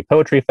Magic City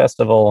Poetry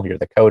Festival. You're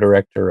the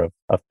co-director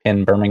of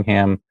PEN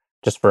Birmingham.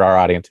 Just for our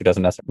audience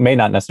who may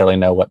not necessarily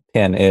know what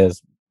PEN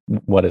is,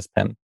 what is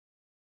PEN?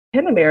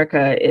 PEN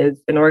America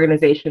is an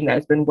organization that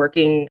has been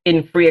working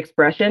in free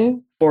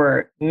expression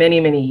for many,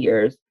 many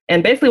years.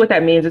 And basically what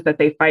that means is that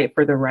they fight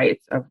for the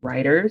rights of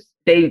writers.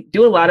 They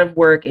do a lot of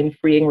work in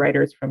freeing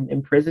writers from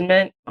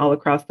imprisonment all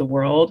across the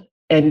world.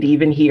 And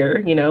even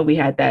here, you know, we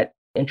had that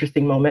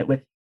interesting moment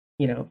with,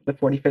 you know, the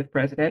 45th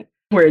president,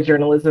 where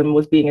journalism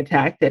was being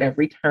attacked at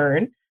every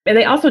turn. And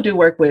they also do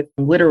work with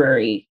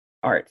literary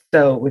arts,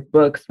 so with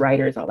books,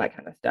 writers, all that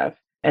kind of stuff.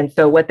 And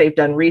so what they've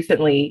done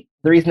recently,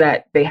 the reason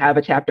that they have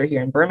a chapter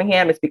here in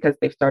Birmingham is because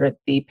they've started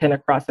the PEN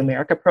Across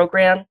America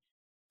program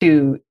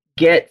to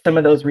get some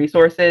of those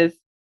resources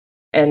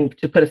and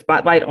to put a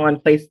spotlight on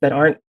places that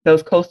aren't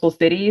those coastal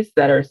cities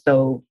that are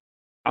so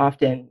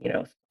often, you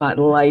know,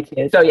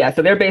 spotlighted. So yeah,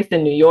 so they're based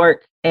in New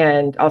York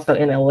and also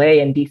in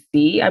LA and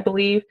DC, I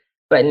believe.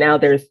 But now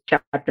there's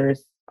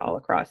chapters all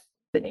across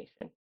the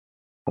nation.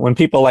 When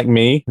people like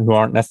me, who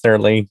aren't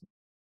necessarily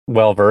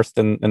well versed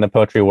in the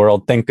poetry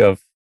world, think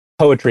of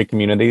poetry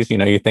communities, you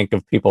know, you think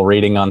of people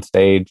reading on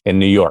stage in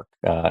New York,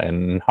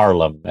 in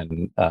Harlem,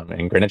 and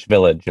in Greenwich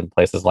Village, and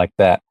places like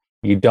that.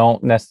 You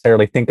don't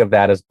necessarily think of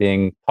that as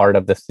being part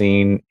of the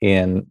scene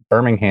in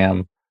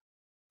Birmingham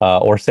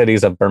or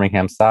cities of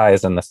Birmingham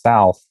size in the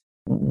South.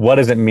 What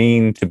does it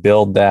mean to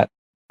build that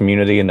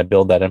community and to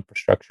build that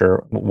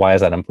infrastructure? Why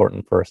is that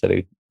important for a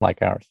city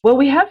like ours? Well,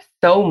 we have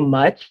so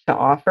much to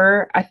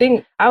offer. I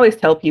think I always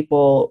tell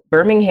people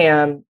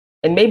Birmingham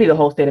and maybe the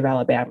whole state of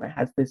Alabama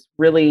has this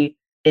really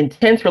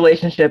intense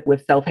relationship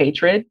with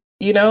self-hatred.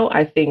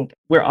 I think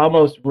we're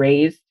almost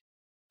raised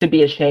to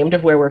be ashamed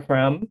of where we're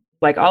from.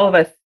 Like all of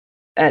us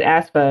at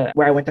ASFA,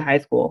 where I went to high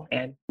school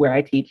and where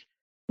I teach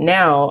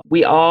now,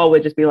 we all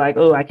would just be like,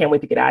 oh, I can't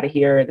wait to get out of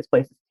here. This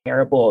place is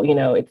terrible.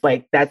 It's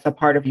like that's a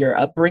part of your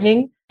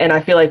upbringing. And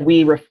I feel like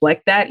we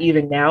reflect that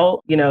even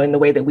now, in the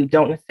way that we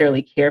don't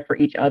necessarily care for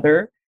each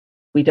other.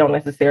 We don't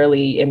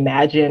necessarily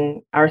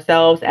imagine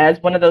ourselves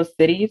as one of those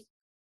cities.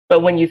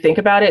 But when you think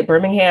about it,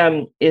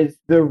 Birmingham is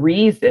the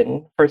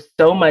reason for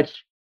so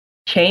much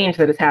change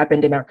that has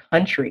happened in our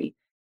country.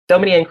 So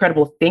many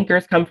incredible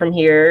thinkers come from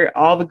here.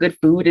 All the good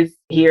food is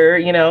here.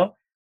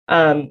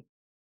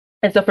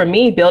 And so for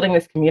me, building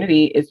this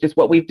community is just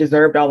what we've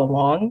deserved all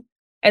along.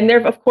 And there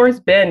have, of course,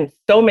 been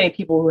so many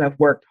people who have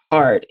worked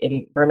hard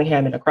in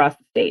Birmingham and across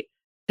the state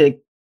to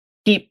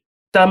keep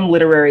some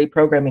literary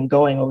programming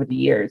going over the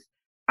years.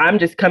 I'm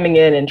just coming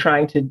in and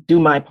trying to do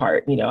my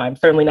part. I'm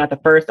certainly not the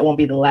first. I won't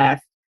be the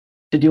last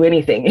to do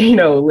anything,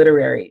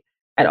 literary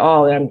at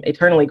all. And I'm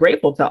eternally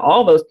grateful to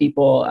all those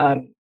people,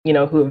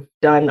 who have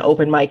done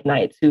open mic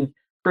nights, who've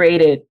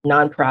created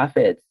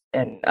nonprofits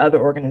and other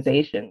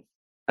organizations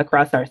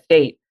across our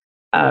state.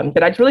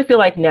 But I just really feel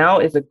like now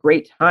is a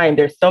great time.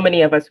 There's so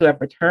many of us who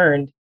have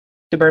returned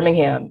to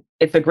Birmingham.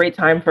 It's a great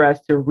time for us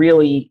to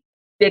really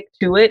stick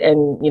to it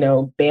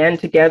and,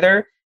 band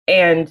together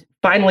and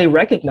finally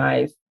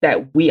recognize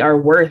that we are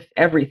worth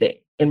everything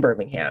in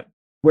Birmingham.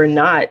 We're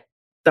not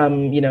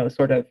some,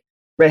 sort of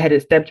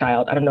redheaded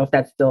stepchild. I don't know if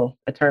that's still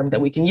a term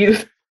that we can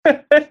use.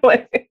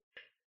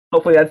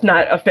 Hopefully that's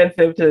not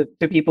offensive to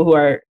people who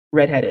are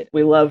redheaded.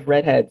 We love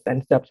redheads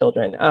and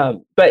stepchildren.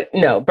 But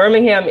no,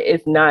 Birmingham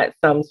is not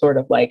some sort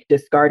of like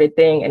discarded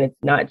thing, and it's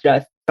not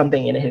just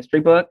something in a history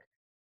book.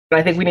 And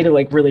I think we need to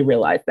like really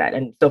realize that.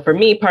 And so for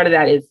me, part of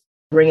that is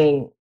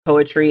bringing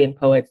poetry and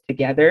poets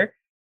together.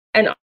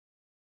 And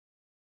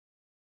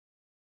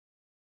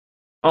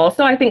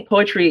also, I think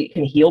poetry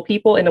can heal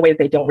people in a way that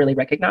they don't really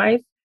recognize.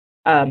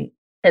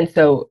 And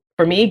so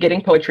for me,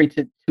 getting poetry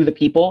to the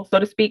people, so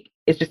to speak,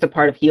 is just a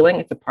part of healing.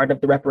 It's a part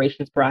of the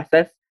reparations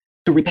process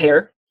to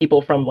repair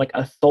people from like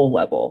a soul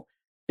level,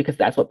 because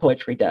that's what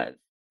poetry does.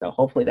 So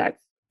hopefully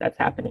that's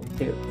happening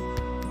too.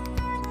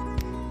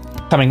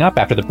 Coming up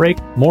after the break,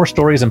 more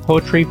stories and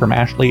poetry from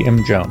Ashley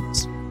M.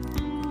 Jones.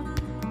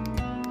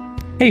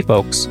 Hey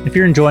folks, if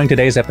you're enjoying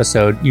today's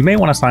episode, you may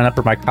want to sign up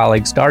for my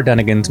colleague Star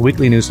Dunnigan's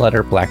weekly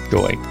newsletter, Black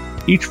Joy.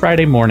 Each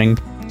Friday morning,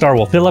 Star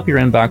will fill up your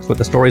inbox with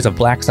the stories of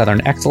Black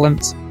Southern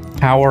excellence,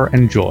 power,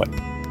 and joy.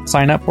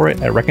 Sign up for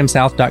it at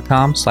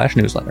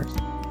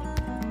reckonsouth.com/newsletters.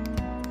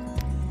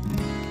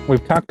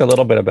 We've talked a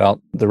little bit about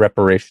the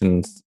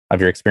reparations of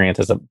your experience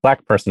as a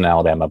Black person in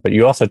Alabama, but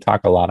you also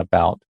talk a lot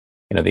about,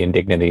 the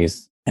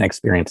indignities and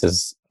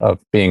experiences of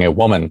being a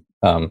woman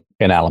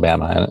in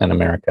Alabama and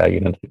America. You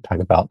talk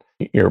about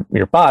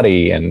your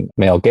body and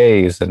male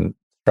gaze and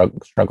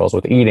struggles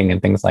with eating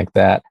and things like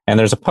that. And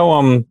there's a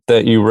poem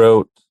that you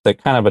wrote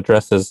that kind of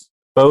addresses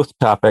both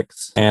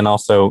topics and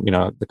also,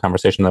 the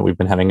conversation that we've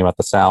been having about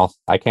the South.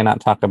 I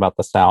cannot talk about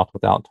the South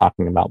without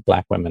talking about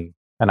Black women.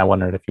 And I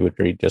wondered if you would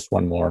read just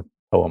one more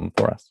poem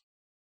for us.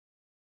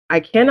 I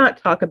cannot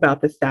talk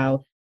about the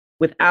South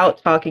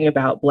without talking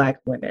about Black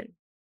women.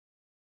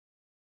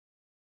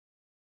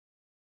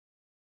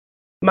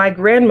 My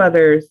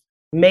grandmothers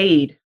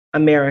made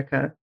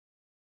America,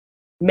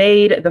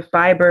 made the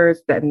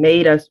fibers that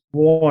made us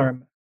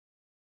warm,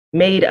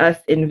 made us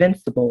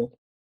invincible,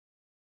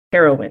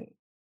 heroines.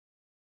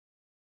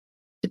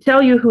 To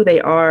tell you who they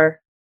are,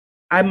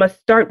 I must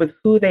start with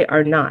who they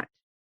are not.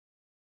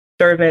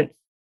 Servants,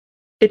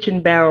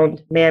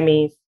 kitchen-bound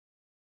mammies,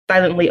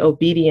 silently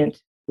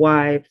obedient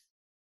wives.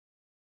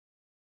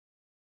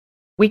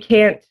 We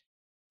can't,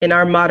 in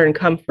our modern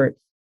comforts,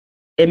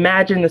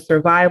 imagine the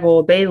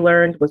survival they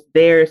learned was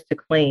theirs to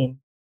claim.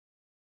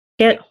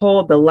 Can't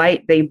hold the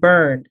light they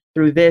burned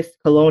through this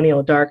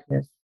colonial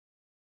darkness.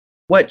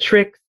 What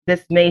tricks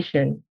this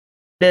nation,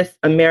 this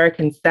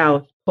American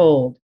South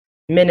pulled,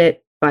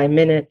 minute by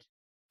minute,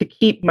 to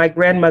keep my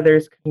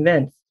grandmothers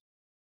convinced.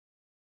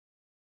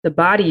 The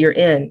body you're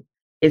in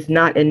is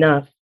not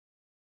enough.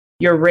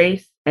 Your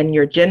race and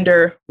your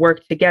gender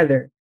work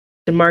together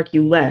to mark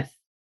you less,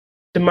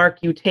 to mark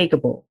you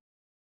takeable.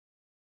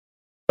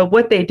 But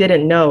what they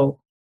didn't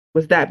know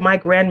was that my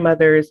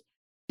grandmothers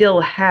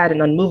still had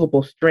an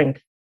unmovable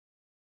strength,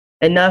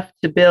 enough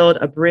to build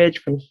a bridge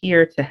from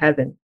here to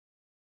heaven.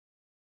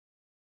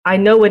 I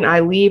know when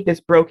I leave this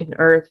broken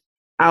earth,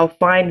 I'll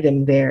find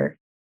them there,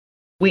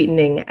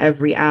 sweetening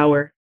every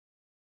hour.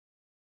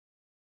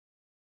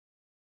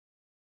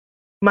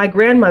 My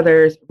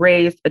grandmothers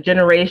raised a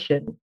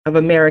generation of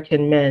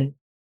American men.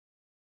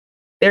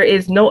 There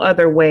is no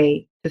other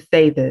way to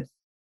say this.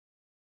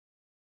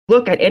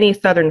 Look at any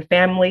Southern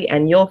family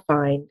and you'll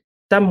find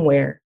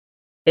somewhere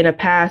in a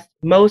past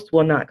most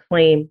will not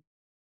claim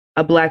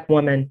a Black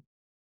woman.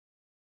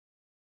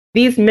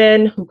 These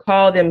men who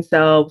call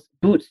themselves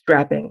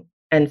bootstrapping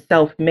and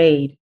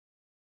self-made,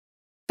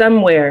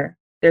 somewhere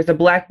there's a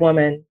Black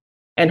woman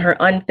and her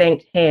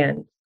unthanked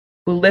hands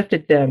who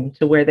lifted them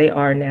to where they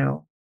are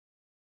now.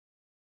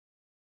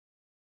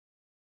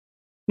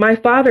 My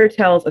father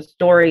tells a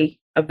story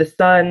of the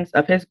sons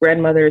of his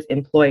grandmother's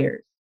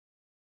employers,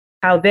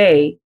 how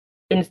they,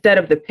 instead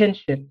of the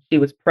pension she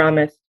was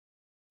promised,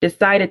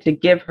 decided to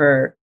give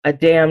her a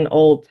damn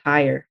old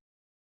tire,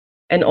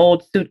 an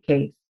old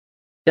suitcase,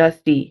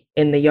 dusty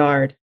in the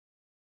yard.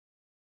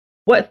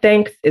 What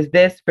thanks is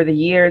this for the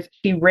years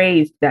she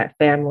raised that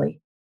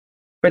family,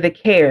 for the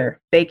care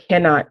they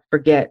cannot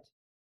forget.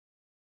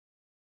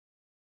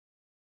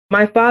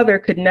 My father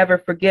could never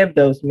forgive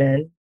those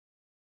men,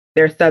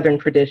 their Southern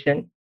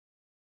tradition,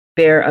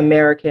 their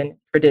American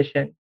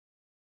tradition.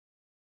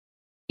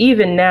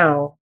 Even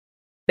now,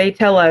 they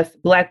tell us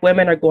Black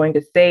women are going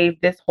to save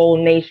this whole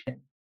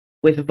nation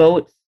with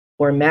votes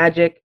or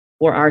magic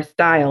or our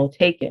style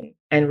taken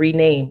and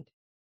renamed.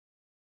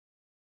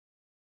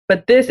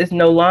 But this is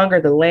no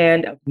longer the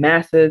land of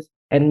masses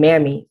and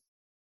mammies,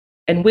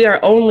 and we are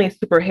only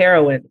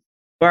superheroines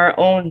for our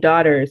own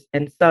daughters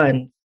and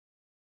sons.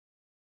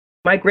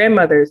 My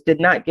grandmothers did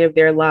not give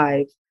their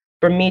lives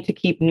for me to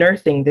keep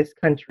nursing this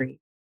country,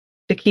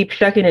 to keep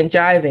shucking and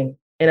jiving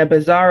in a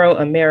bizarro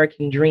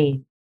American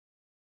dream.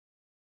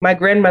 My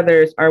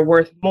grandmothers are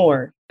worth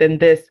more than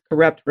this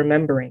corrupt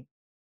remembering.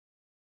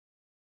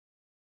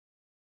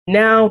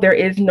 Now there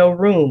is no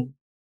room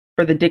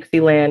for the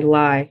Dixieland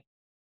lie.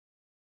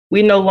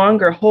 We no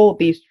longer hold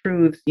these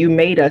truths you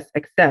made us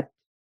accept.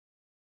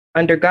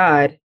 Under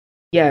God,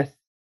 yes,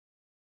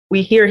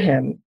 we hear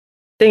him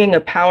singing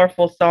a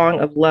powerful song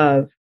of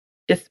love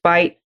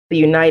despite the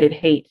united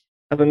hate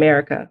of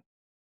America.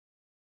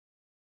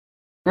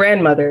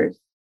 Grandmothers,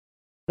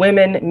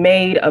 women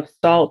made of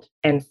salt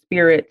and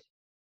spirit,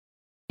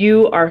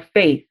 you are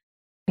faith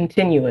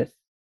continuous.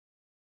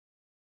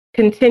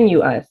 Continue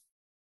us,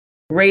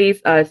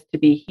 raise us to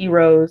be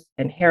heroes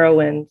and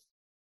heroines.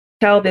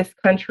 Tell this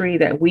country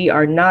that we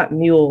are not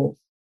mules,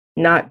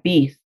 not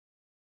beasts.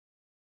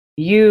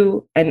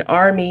 You, an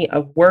army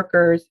of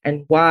workers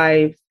and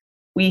wives,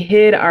 we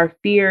hid our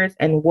fears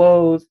and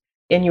woes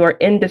in your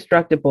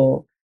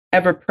indestructible,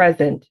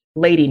 ever-present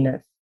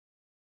ladiness.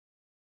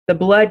 The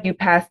blood you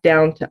pass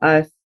down to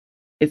us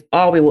is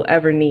all we will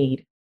ever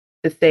need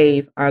to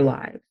save our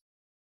lives.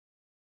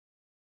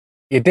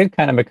 It did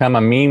kind of become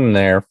a meme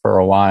there for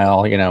a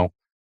while.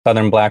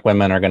 Southern Black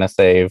women are going to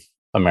save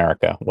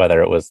America,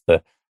 whether it was the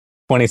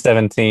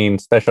 2017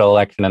 special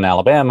election in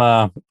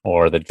Alabama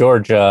or the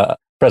Georgia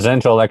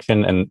presidential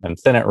election and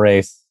Senate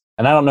race.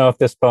 And I don't know if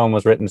this poem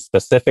was written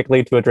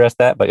specifically to address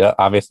that, but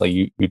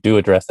obviously you do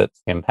address it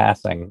in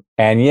passing.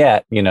 And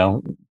yet,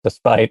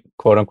 despite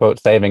quote unquote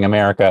saving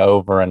America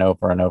over and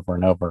over and over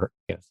and over,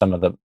 some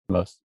of the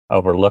most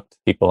overlooked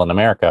people in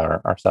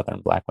America are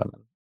Southern Black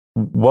women.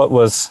 What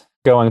was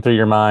going through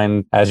your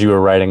mind as you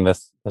were writing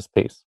this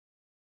piece?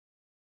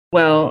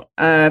 Well,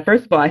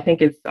 first of all, I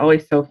think it's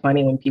always so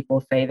funny when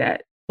people say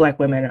that Black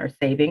women are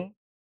saving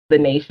the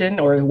nation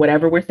or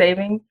whatever we're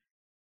saving,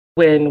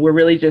 when we're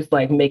really just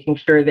like making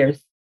sure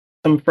there's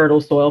some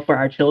fertile soil for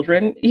our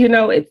children.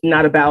 It's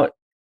not about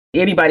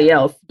anybody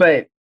else,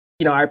 but,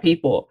 our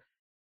people.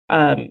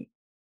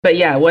 But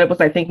yeah, what was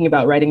I thinking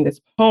about writing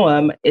this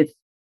poem? It's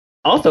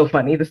also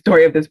funny, the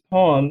story of this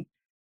poem.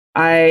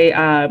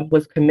 I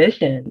was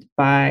commissioned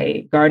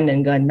by Garden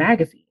and Gun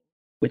magazine,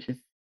 which is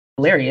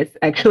hilarious.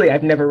 Actually,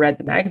 I've never read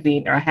the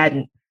magazine, or I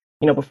hadn't,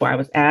 before I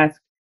was asked.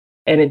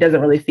 And it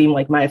doesn't really seem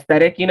like my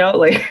aesthetic,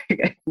 like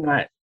it's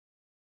not,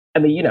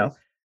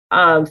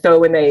 so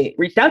when they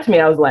reached out to me,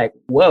 I was like,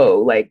 whoa,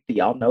 like, do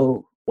y'all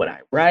know what I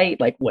write?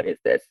 Like, what is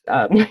this?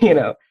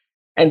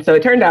 And so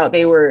it turned out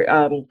they were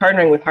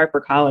partnering with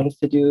HarperCollins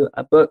to do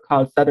a book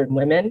called Southern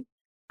Women,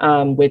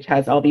 which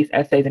has all these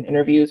essays and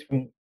interviews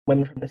from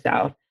women from the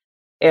South.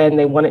 And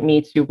they wanted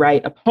me to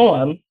write a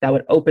poem that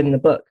would open the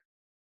book.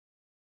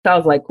 So I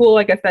was like, cool,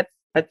 I guess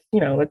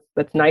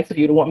that's nice of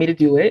you to want me to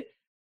do it.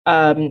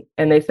 And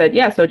they said,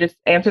 yeah, so just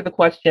answer the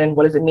question,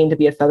 what does it mean to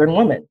be a Southern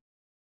woman?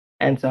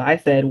 And so I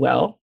said,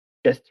 well,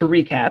 just to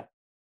recap,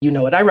 you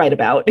know what I write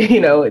about,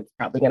 it's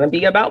probably going to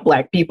be about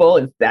Black people.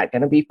 Is that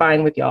going to be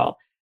fine with y'all?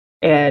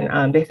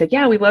 And they said,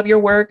 yeah, we love your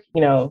work.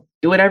 Do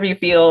whatever you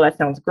feel. That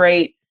sounds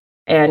great.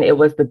 And it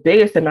was the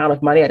biggest amount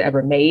of money I'd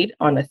ever made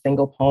on a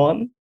single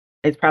poem.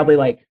 It's probably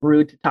like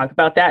rude to talk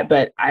about that,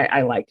 but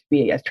I like to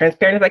be as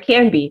transparent as I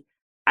can be.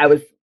 I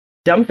was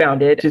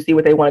dumbfounded to see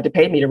what they wanted to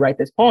pay me to write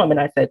this poem. And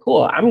I said,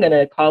 cool, I'm going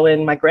to call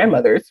in my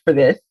grandmothers for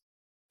this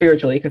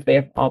spiritually, because they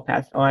have all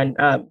passed on.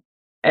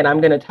 And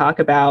I'm going to talk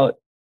about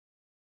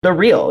the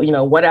real,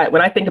 when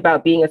I think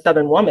about being a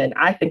Southern woman,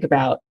 I think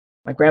about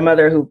my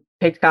grandmother who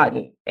picked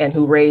cotton and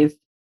who raised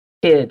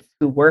kids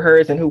who were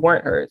hers and who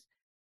weren't hers.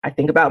 I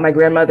think about my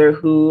grandmother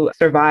who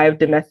survived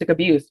domestic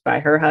abuse by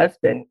her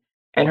husband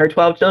and her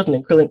 12 children,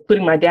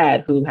 including my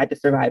dad, who had to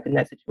survive in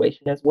that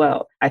situation as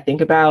well. I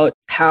think about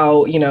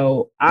how,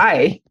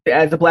 I,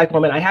 as a Black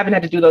woman, I haven't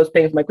had to do those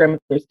things my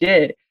grandmothers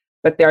did,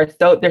 but there's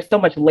so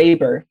much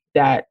labor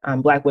that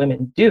Black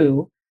women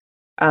do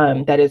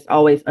that is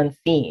always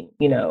unseen.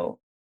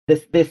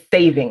 This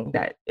saving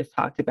that is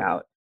talked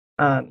about.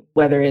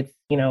 whether it's,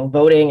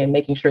 voting and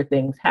making sure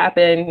things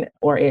happen,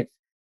 or it's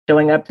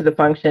showing up to the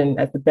function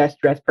as the best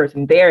dressed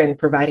person there and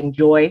providing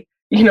joy,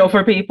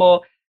 for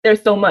people.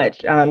 There's so much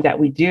that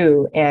we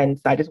do. And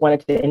so I just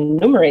wanted to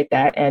enumerate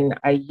that. And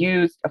I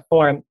used a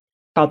form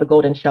called the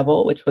Golden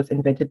Shovel, which was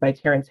invented by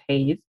Terrence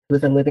Hayes, who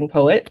was a living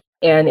poet.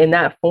 And in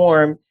that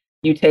form,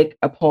 you take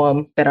a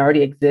poem that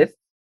already exists.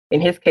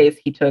 In his case,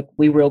 he took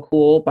We Real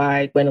Cool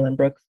by Gwendolyn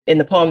Brooks. In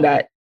the poem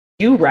that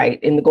you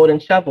write in the Golden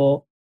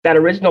Shovel, that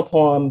original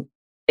poem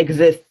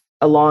exists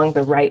along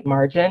the right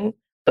margin.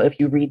 So if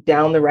you read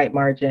down the right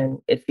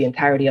margin, it's the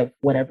entirety of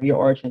whatever your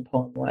origin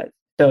poem was.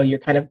 So you're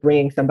kind of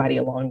bringing somebody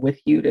along with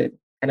you to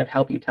kind of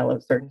help you tell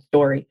a certain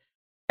story.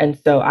 And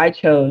so I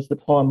chose the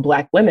poem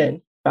Black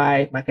Women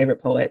by my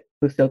favorite poet,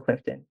 Lucille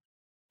Clifton.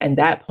 And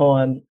that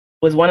poem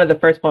was one of the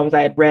first poems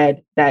I had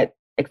read that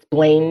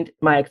explained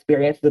my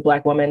experience as a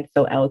Black woman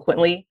so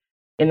eloquently.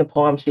 In the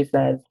poem, she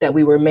says that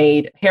we were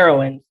made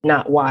heroines,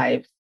 not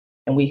wives,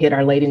 and we hid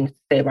our ladings to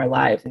save our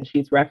lives. And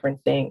she's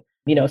referencing,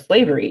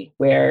 slavery,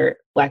 where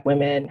Black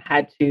women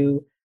had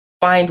to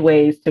find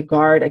ways to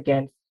guard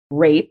against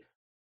rape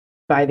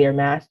by their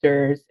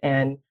masters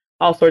and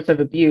all sorts of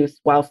abuse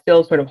while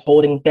still sort of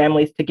holding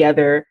families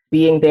together,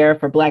 being there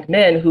for Black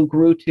men who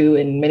grew to,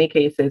 in many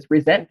cases,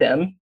 resent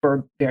them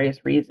for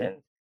various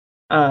reasons.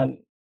 And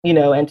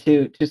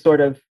to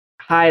sort of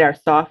hide our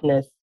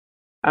softness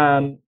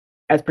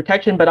as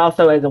protection, but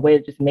also as a way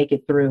to just make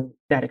it through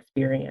that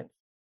experience.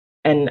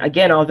 And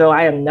again, although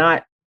I am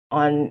not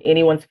on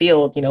anyone's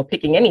field,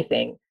 picking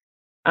anything,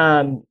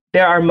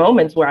 there are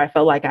moments where I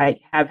felt like I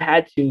have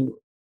had to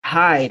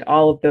hide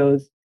all of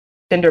those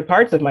tender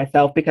parts of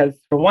myself because,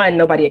 for one,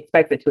 nobody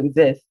expects it to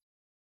exist.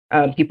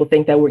 People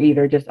think that we're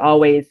either just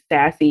always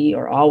sassy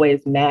or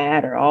always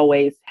mad or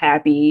always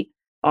happy,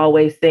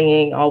 always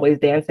singing, always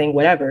dancing,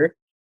 whatever.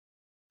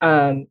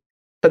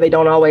 So they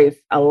don't always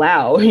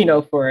allow,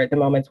 for the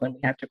moments when we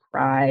have to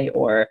cry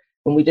or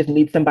when we just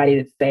need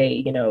somebody to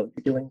say, you're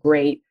doing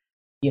great,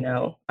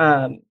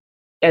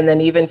 and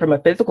then even from a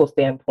physical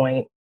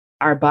standpoint,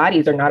 our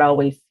bodies are not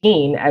always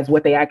seen as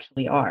what they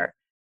actually are.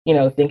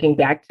 Thinking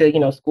back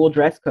to, school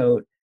dress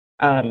code,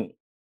 some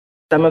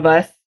of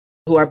us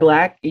who are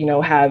Black,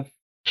 have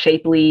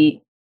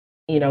shapely,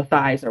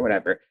 thighs or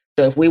whatever.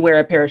 So if we wear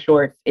a pair of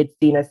shorts, it's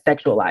seen as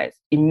sexualized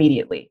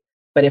immediately.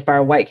 But if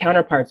our white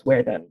counterparts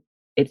wear them,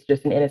 it's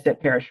just an innocent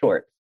pair of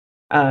shorts.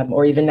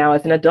 Or even now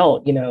as an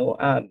adult,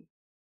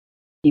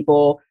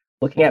 people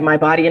looking at my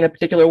body in a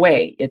particular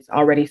way, it's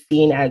already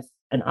seen as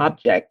an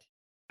object.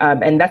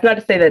 And that's not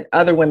to say that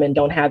other women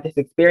don't have this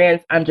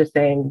experience. I'm just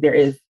saying there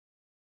is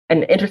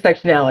an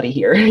intersectionality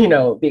here.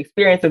 The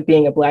experience of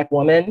being a Black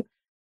woman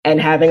and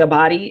having a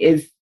body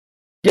is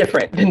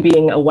different than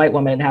being a white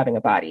woman and having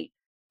a body.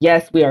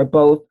 Yes, we are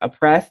both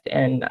oppressed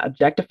and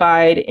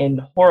objectified in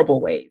horrible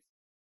ways.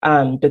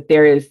 But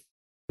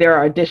there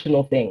are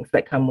additional things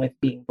that come with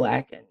being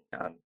Black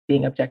and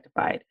being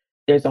objectified.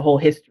 There's a whole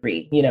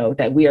history,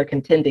 that we are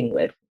contending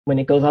with when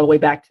it goes all the way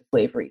back to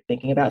slavery,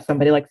 thinking about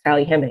somebody like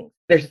Sally Hemings.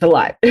 There's just a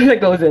lot that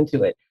goes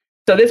into it.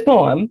 So this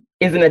poem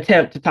is an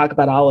attempt to talk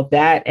about all of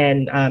that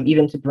and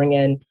even to bring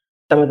in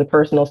some of the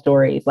personal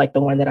stories, like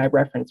the one that I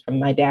referenced from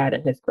my dad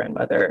and his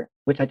grandmother,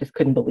 which I just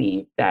couldn't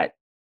believe that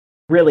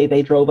really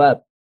they drove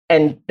up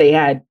and they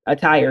had a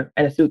tire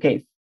and a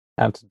suitcase.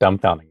 That's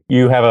dumbfounding.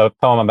 You have a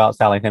poem about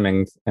Sally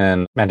Hemings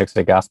in Magic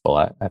City Gospel,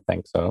 I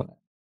think. So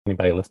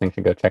anybody listening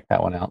should go check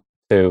that one out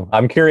too.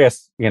 I'm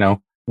curious,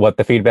 what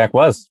the feedback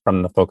was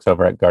from the folks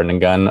over at Garden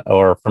and Gun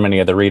or from any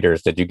of the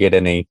readers. Did you get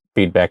any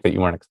feedback that you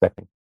weren't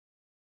expecting?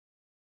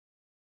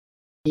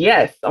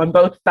 Yes, on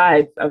both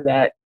sides of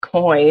that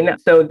coin.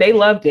 So they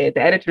loved it.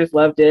 The editors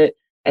loved it.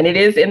 And it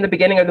is in the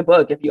beginning of the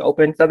book. If you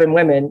open Southern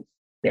Women,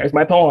 there's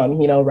my poem,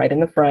 right in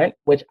the front,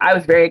 which I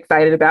was very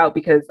excited about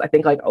because I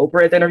think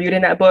Oprah is interviewed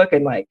in that book.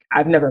 And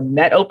I've never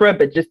met Oprah,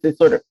 but just to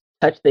sort of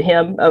touch the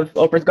hem of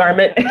Oprah's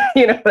garment,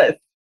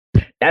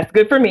 that's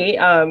good for me.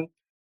 And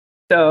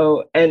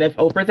if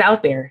Oprah's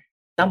out there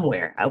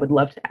somewhere, I would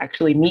love to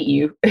actually meet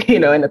you,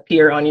 and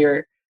appear on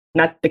your,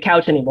 not the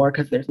couch anymore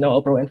because there's no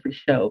Oprah Winfrey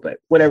show, but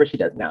whatever she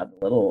does now,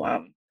 the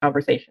little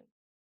conversation,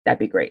 that'd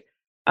be great.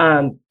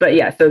 But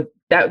yeah, so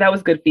that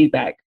was good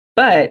feedback.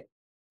 But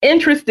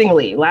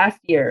interestingly, last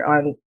year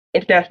on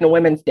International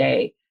Women's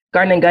Day,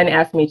 Garden and Gun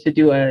asked me to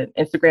do an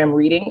Instagram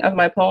reading of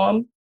my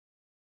poem.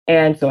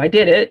 And so I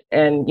did it.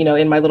 And,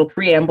 in my little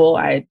preamble,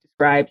 I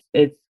described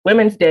it's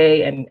Women's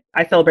Day and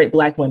I celebrate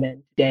Black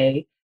women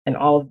today and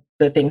all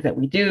the things that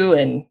we do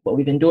and what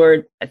we've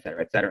endured, et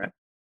cetera, et cetera.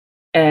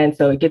 And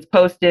so it gets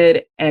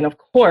posted. And of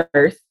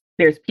course,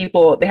 there's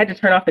people, they had to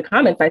turn off the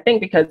comments, I think,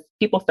 because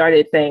people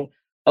started saying,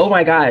 oh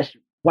my gosh,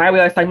 why are we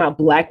always talking about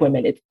Black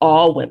women? It's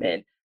all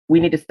women. We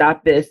need to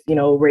stop this,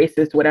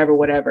 racist,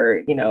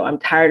 whatever, I'm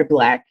tired of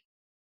Black,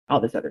 all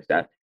this other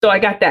stuff. So I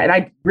got that. And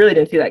I really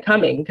didn't see that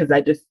coming because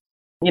I just,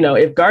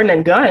 if Garden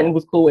and Gun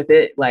was cool with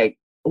it,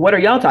 what are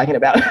y'all talking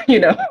about?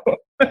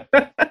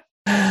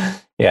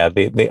 Yeah,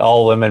 the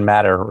all women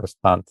matter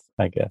response,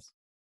 I guess.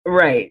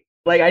 Right.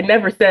 Like, I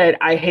never said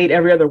I hate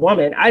every other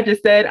woman. I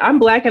just said I'm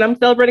Black and I'm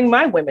celebrating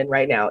my women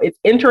right now. It's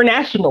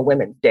International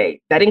Women's Day.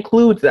 That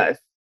includes us.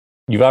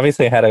 You've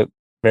obviously had a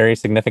very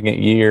significant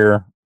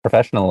year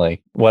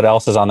professionally. What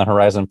else is on the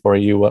horizon for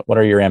you? What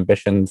are your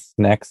ambitions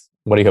next?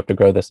 What do you hope to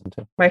grow this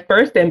into? My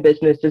first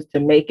ambition is just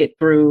to make it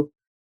through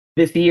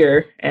this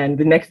year and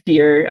the next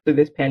year through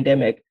this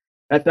pandemic.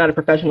 That's not a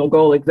professional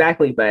goal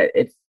exactly, but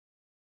it's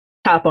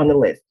top on the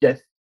list.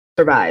 Just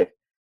survive.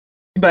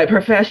 But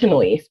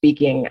professionally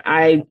speaking,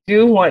 I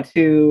do want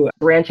to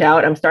branch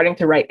out. I'm starting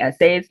to write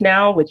essays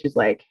now, which is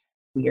like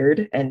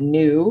weird and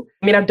new.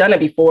 I mean, I've done it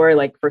before,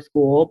 like for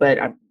school,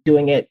 but I'm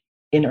doing it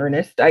in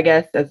earnest, I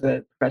guess, as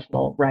a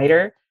professional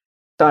writer.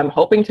 So I'm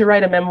hoping to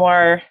write a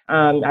memoir.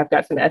 I've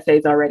got some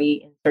essays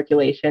already in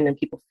circulation and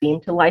people seem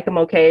to like them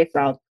okay. So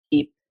I'll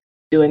keep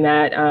doing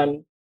that.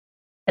 And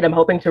I'm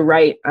hoping to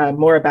write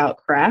more about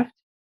craft,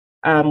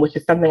 which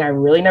is something I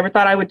really never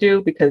thought I would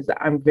do because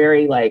I'm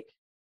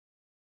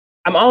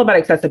all about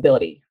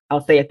accessibility.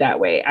 I'll say it that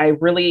way. I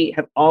really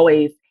have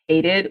always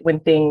hated when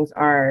things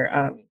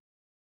are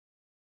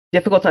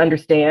difficult to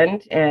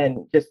understand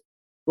and just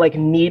like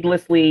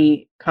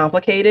needlessly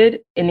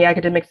complicated in the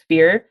academic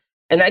sphere.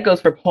 And that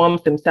goes for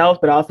poems themselves,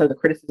 but also the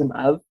criticism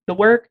of the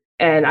work.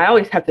 And I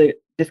always have to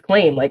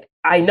disclaim, like,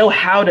 I know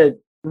how to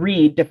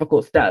read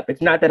difficult stuff.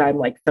 It's not that I'm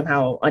like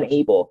somehow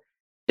unable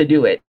to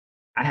do it.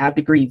 I have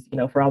degrees,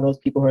 for all those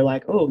people who are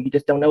like, oh, you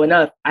just don't know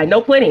enough. I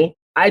know plenty.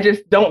 I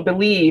just don't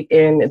believe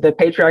in the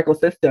patriarchal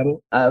system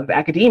of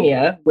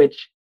academia,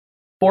 which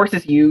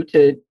forces you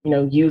to,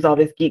 use all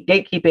this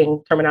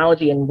gatekeeping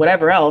terminology and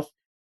whatever else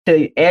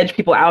to edge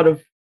people out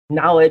of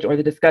knowledge or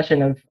the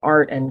discussion of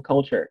art and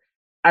culture.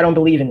 I don't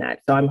believe in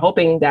that. So I'm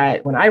hoping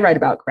that when I write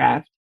about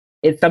craft,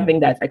 it's something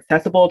that's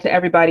accessible to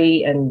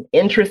everybody and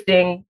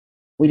interesting.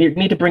 We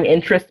need to bring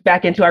interest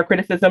back into our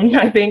criticism,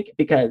 I think,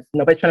 because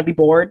nobody's trying to be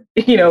bored,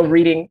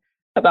 reading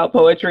about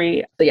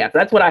poetry. So yeah, so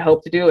that's what I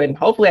hope to do. And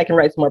hopefully I can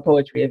write some more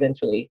poetry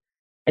eventually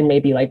and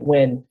maybe like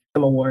win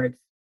some awards.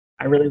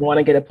 I really want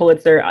to get a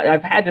Pulitzer.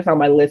 I've had this on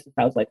my list since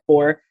I was like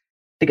 4,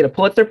 to get a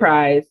Pulitzer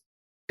Prize,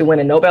 to win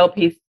a Nobel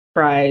Peace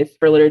Prize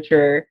for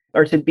literature,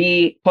 or to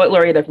be poet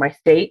laureate of my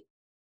state,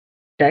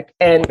 check,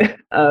 and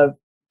of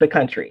the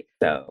country.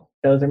 So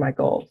those are my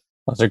goals.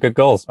 Those are good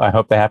goals. I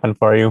hope they happen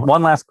for you.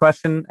 One last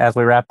question as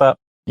we wrap up.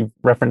 You've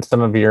referenced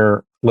some of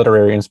your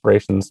literary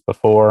inspirations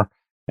before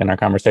in our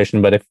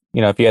conversation, but if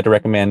you had to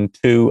recommend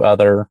 2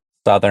 other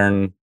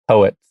Southern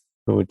poets,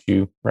 who would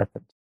you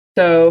reference?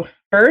 So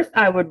first,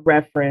 I would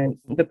reference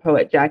the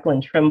poet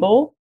Jacqueline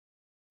Trimble,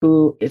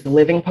 who is a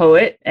living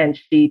poet, and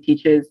she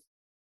teaches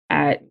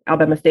at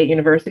Alabama State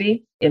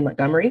University in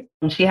Montgomery.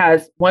 And she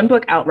has one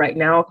book out right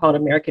now called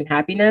American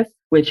Happiness,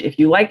 which if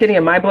you liked any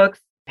of my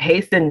books,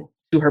 hasten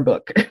to her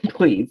book,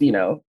 please,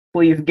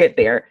 please get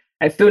there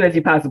as soon as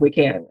you possibly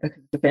can. It's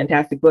a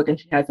fantastic book. And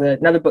she has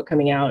another book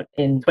coming out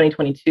in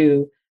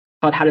 2022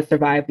 called How to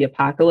Survive the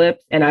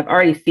Apocalypse. And I've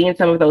already seen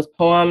some of those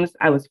poems.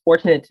 I was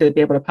fortunate to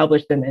be able to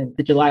publish them in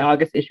the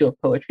July-August issue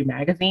of Poetry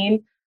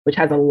Magazine, which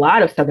has a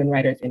lot of Southern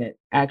writers in it,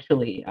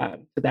 actually.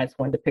 So that's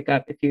one to pick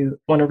up if you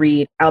want to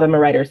read Alabama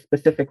writers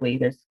specifically.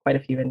 There's quite a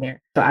few in there.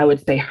 So I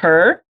would say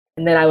her.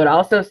 And then I would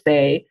also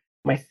say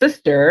my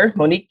sister,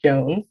 Monique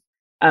Jones,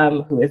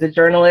 who is a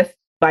journalist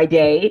by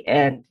day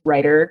and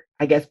writer,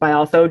 I guess by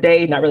also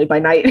day, not really by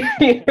night.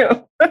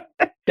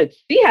 But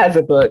she has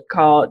a book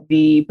called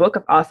The Book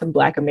of Awesome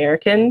Black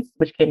Americans,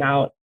 which came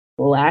out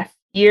last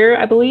year,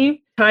 I believe.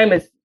 Time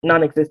is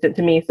non-existent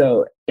to me.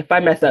 So if I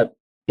mess up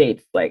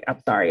dates, like,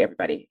 I'm sorry,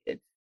 everybody.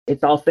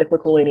 It's all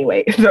cyclical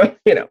anyway. So,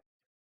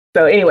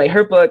 So anyway,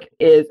 her book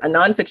is a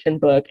nonfiction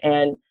book,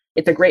 and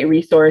it's a great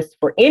resource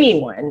for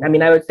anyone. I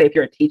mean, I would say if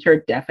you're a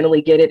teacher,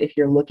 definitely get it if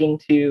you're looking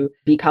to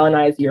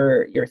decolonize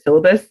your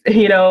syllabus,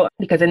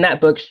 because in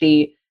that book,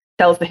 she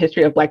tells the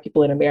history of Black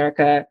people in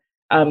America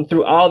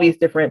through all these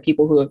different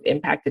people who have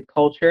impacted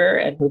culture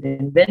and who've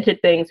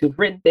invented things, who've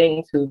written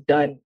things, who've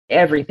done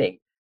everything.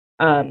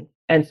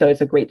 And so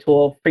it's a great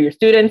tool for your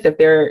students if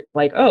they're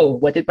like, oh,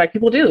 what did Black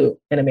people do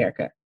in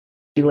America?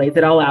 She lays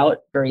it all out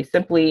very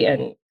simply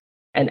and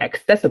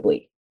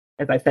accessibly,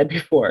 as I said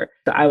before.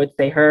 So I would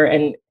say her,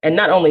 and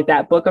not only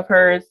that book of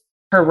hers,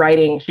 her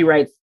writing, she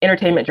writes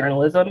entertainment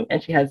journalism,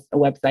 and she has a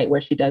website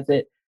where she does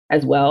it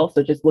as well.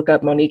 So just look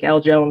up Monique L.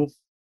 Jones,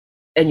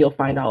 and you'll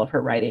find all of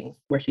her writings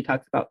where she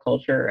talks about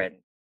culture and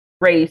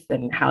race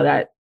and how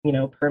that,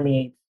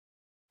 permeates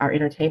our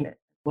entertainment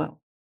as well.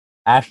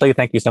 Ashley,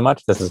 thank you so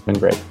much. This has been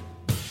great.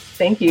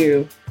 Thank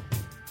you.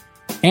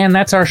 And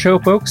that's our show,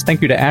 folks.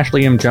 Thank you to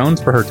Ashley M.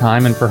 Jones for her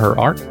time and for her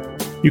art.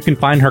 You can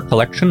find her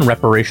collection,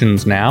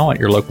 Reparations Now, at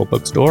your local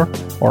bookstore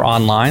or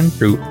online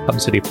through Hub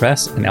City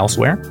Press and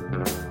elsewhere.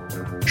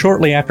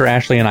 Shortly after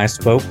Ashley and I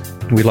spoke,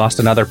 we lost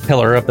another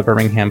pillar of the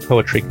Birmingham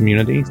poetry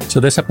community, so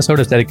this episode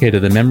is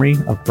dedicated to the memory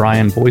of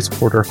Brian Boyce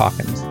Porter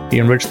Hawkins. He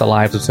enriched the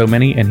lives of so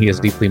many, and he is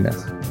deeply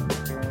missed.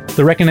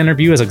 The Reckon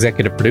interview is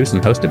executive produced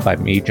and hosted by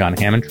me, John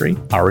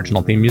Hammondtree. Our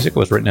original theme music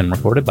was written and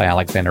recorded by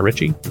Alexander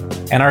Ritchie.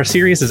 And our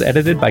series is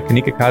edited by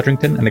Kanika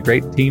Codrington and the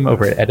great team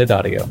over at Edit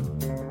Audio.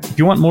 If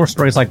you want more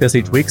stories like this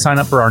each week, sign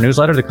up for our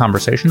newsletter, The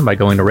Conversation, by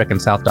going to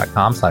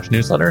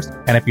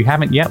rickandsouth.com/newsletters. And if you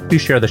haven't yet,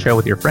 please share the show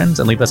with your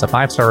friends and leave us a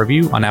 5-star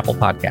review on Apple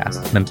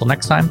Podcasts. And until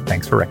next time,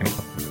 thanks for reckoning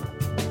with us.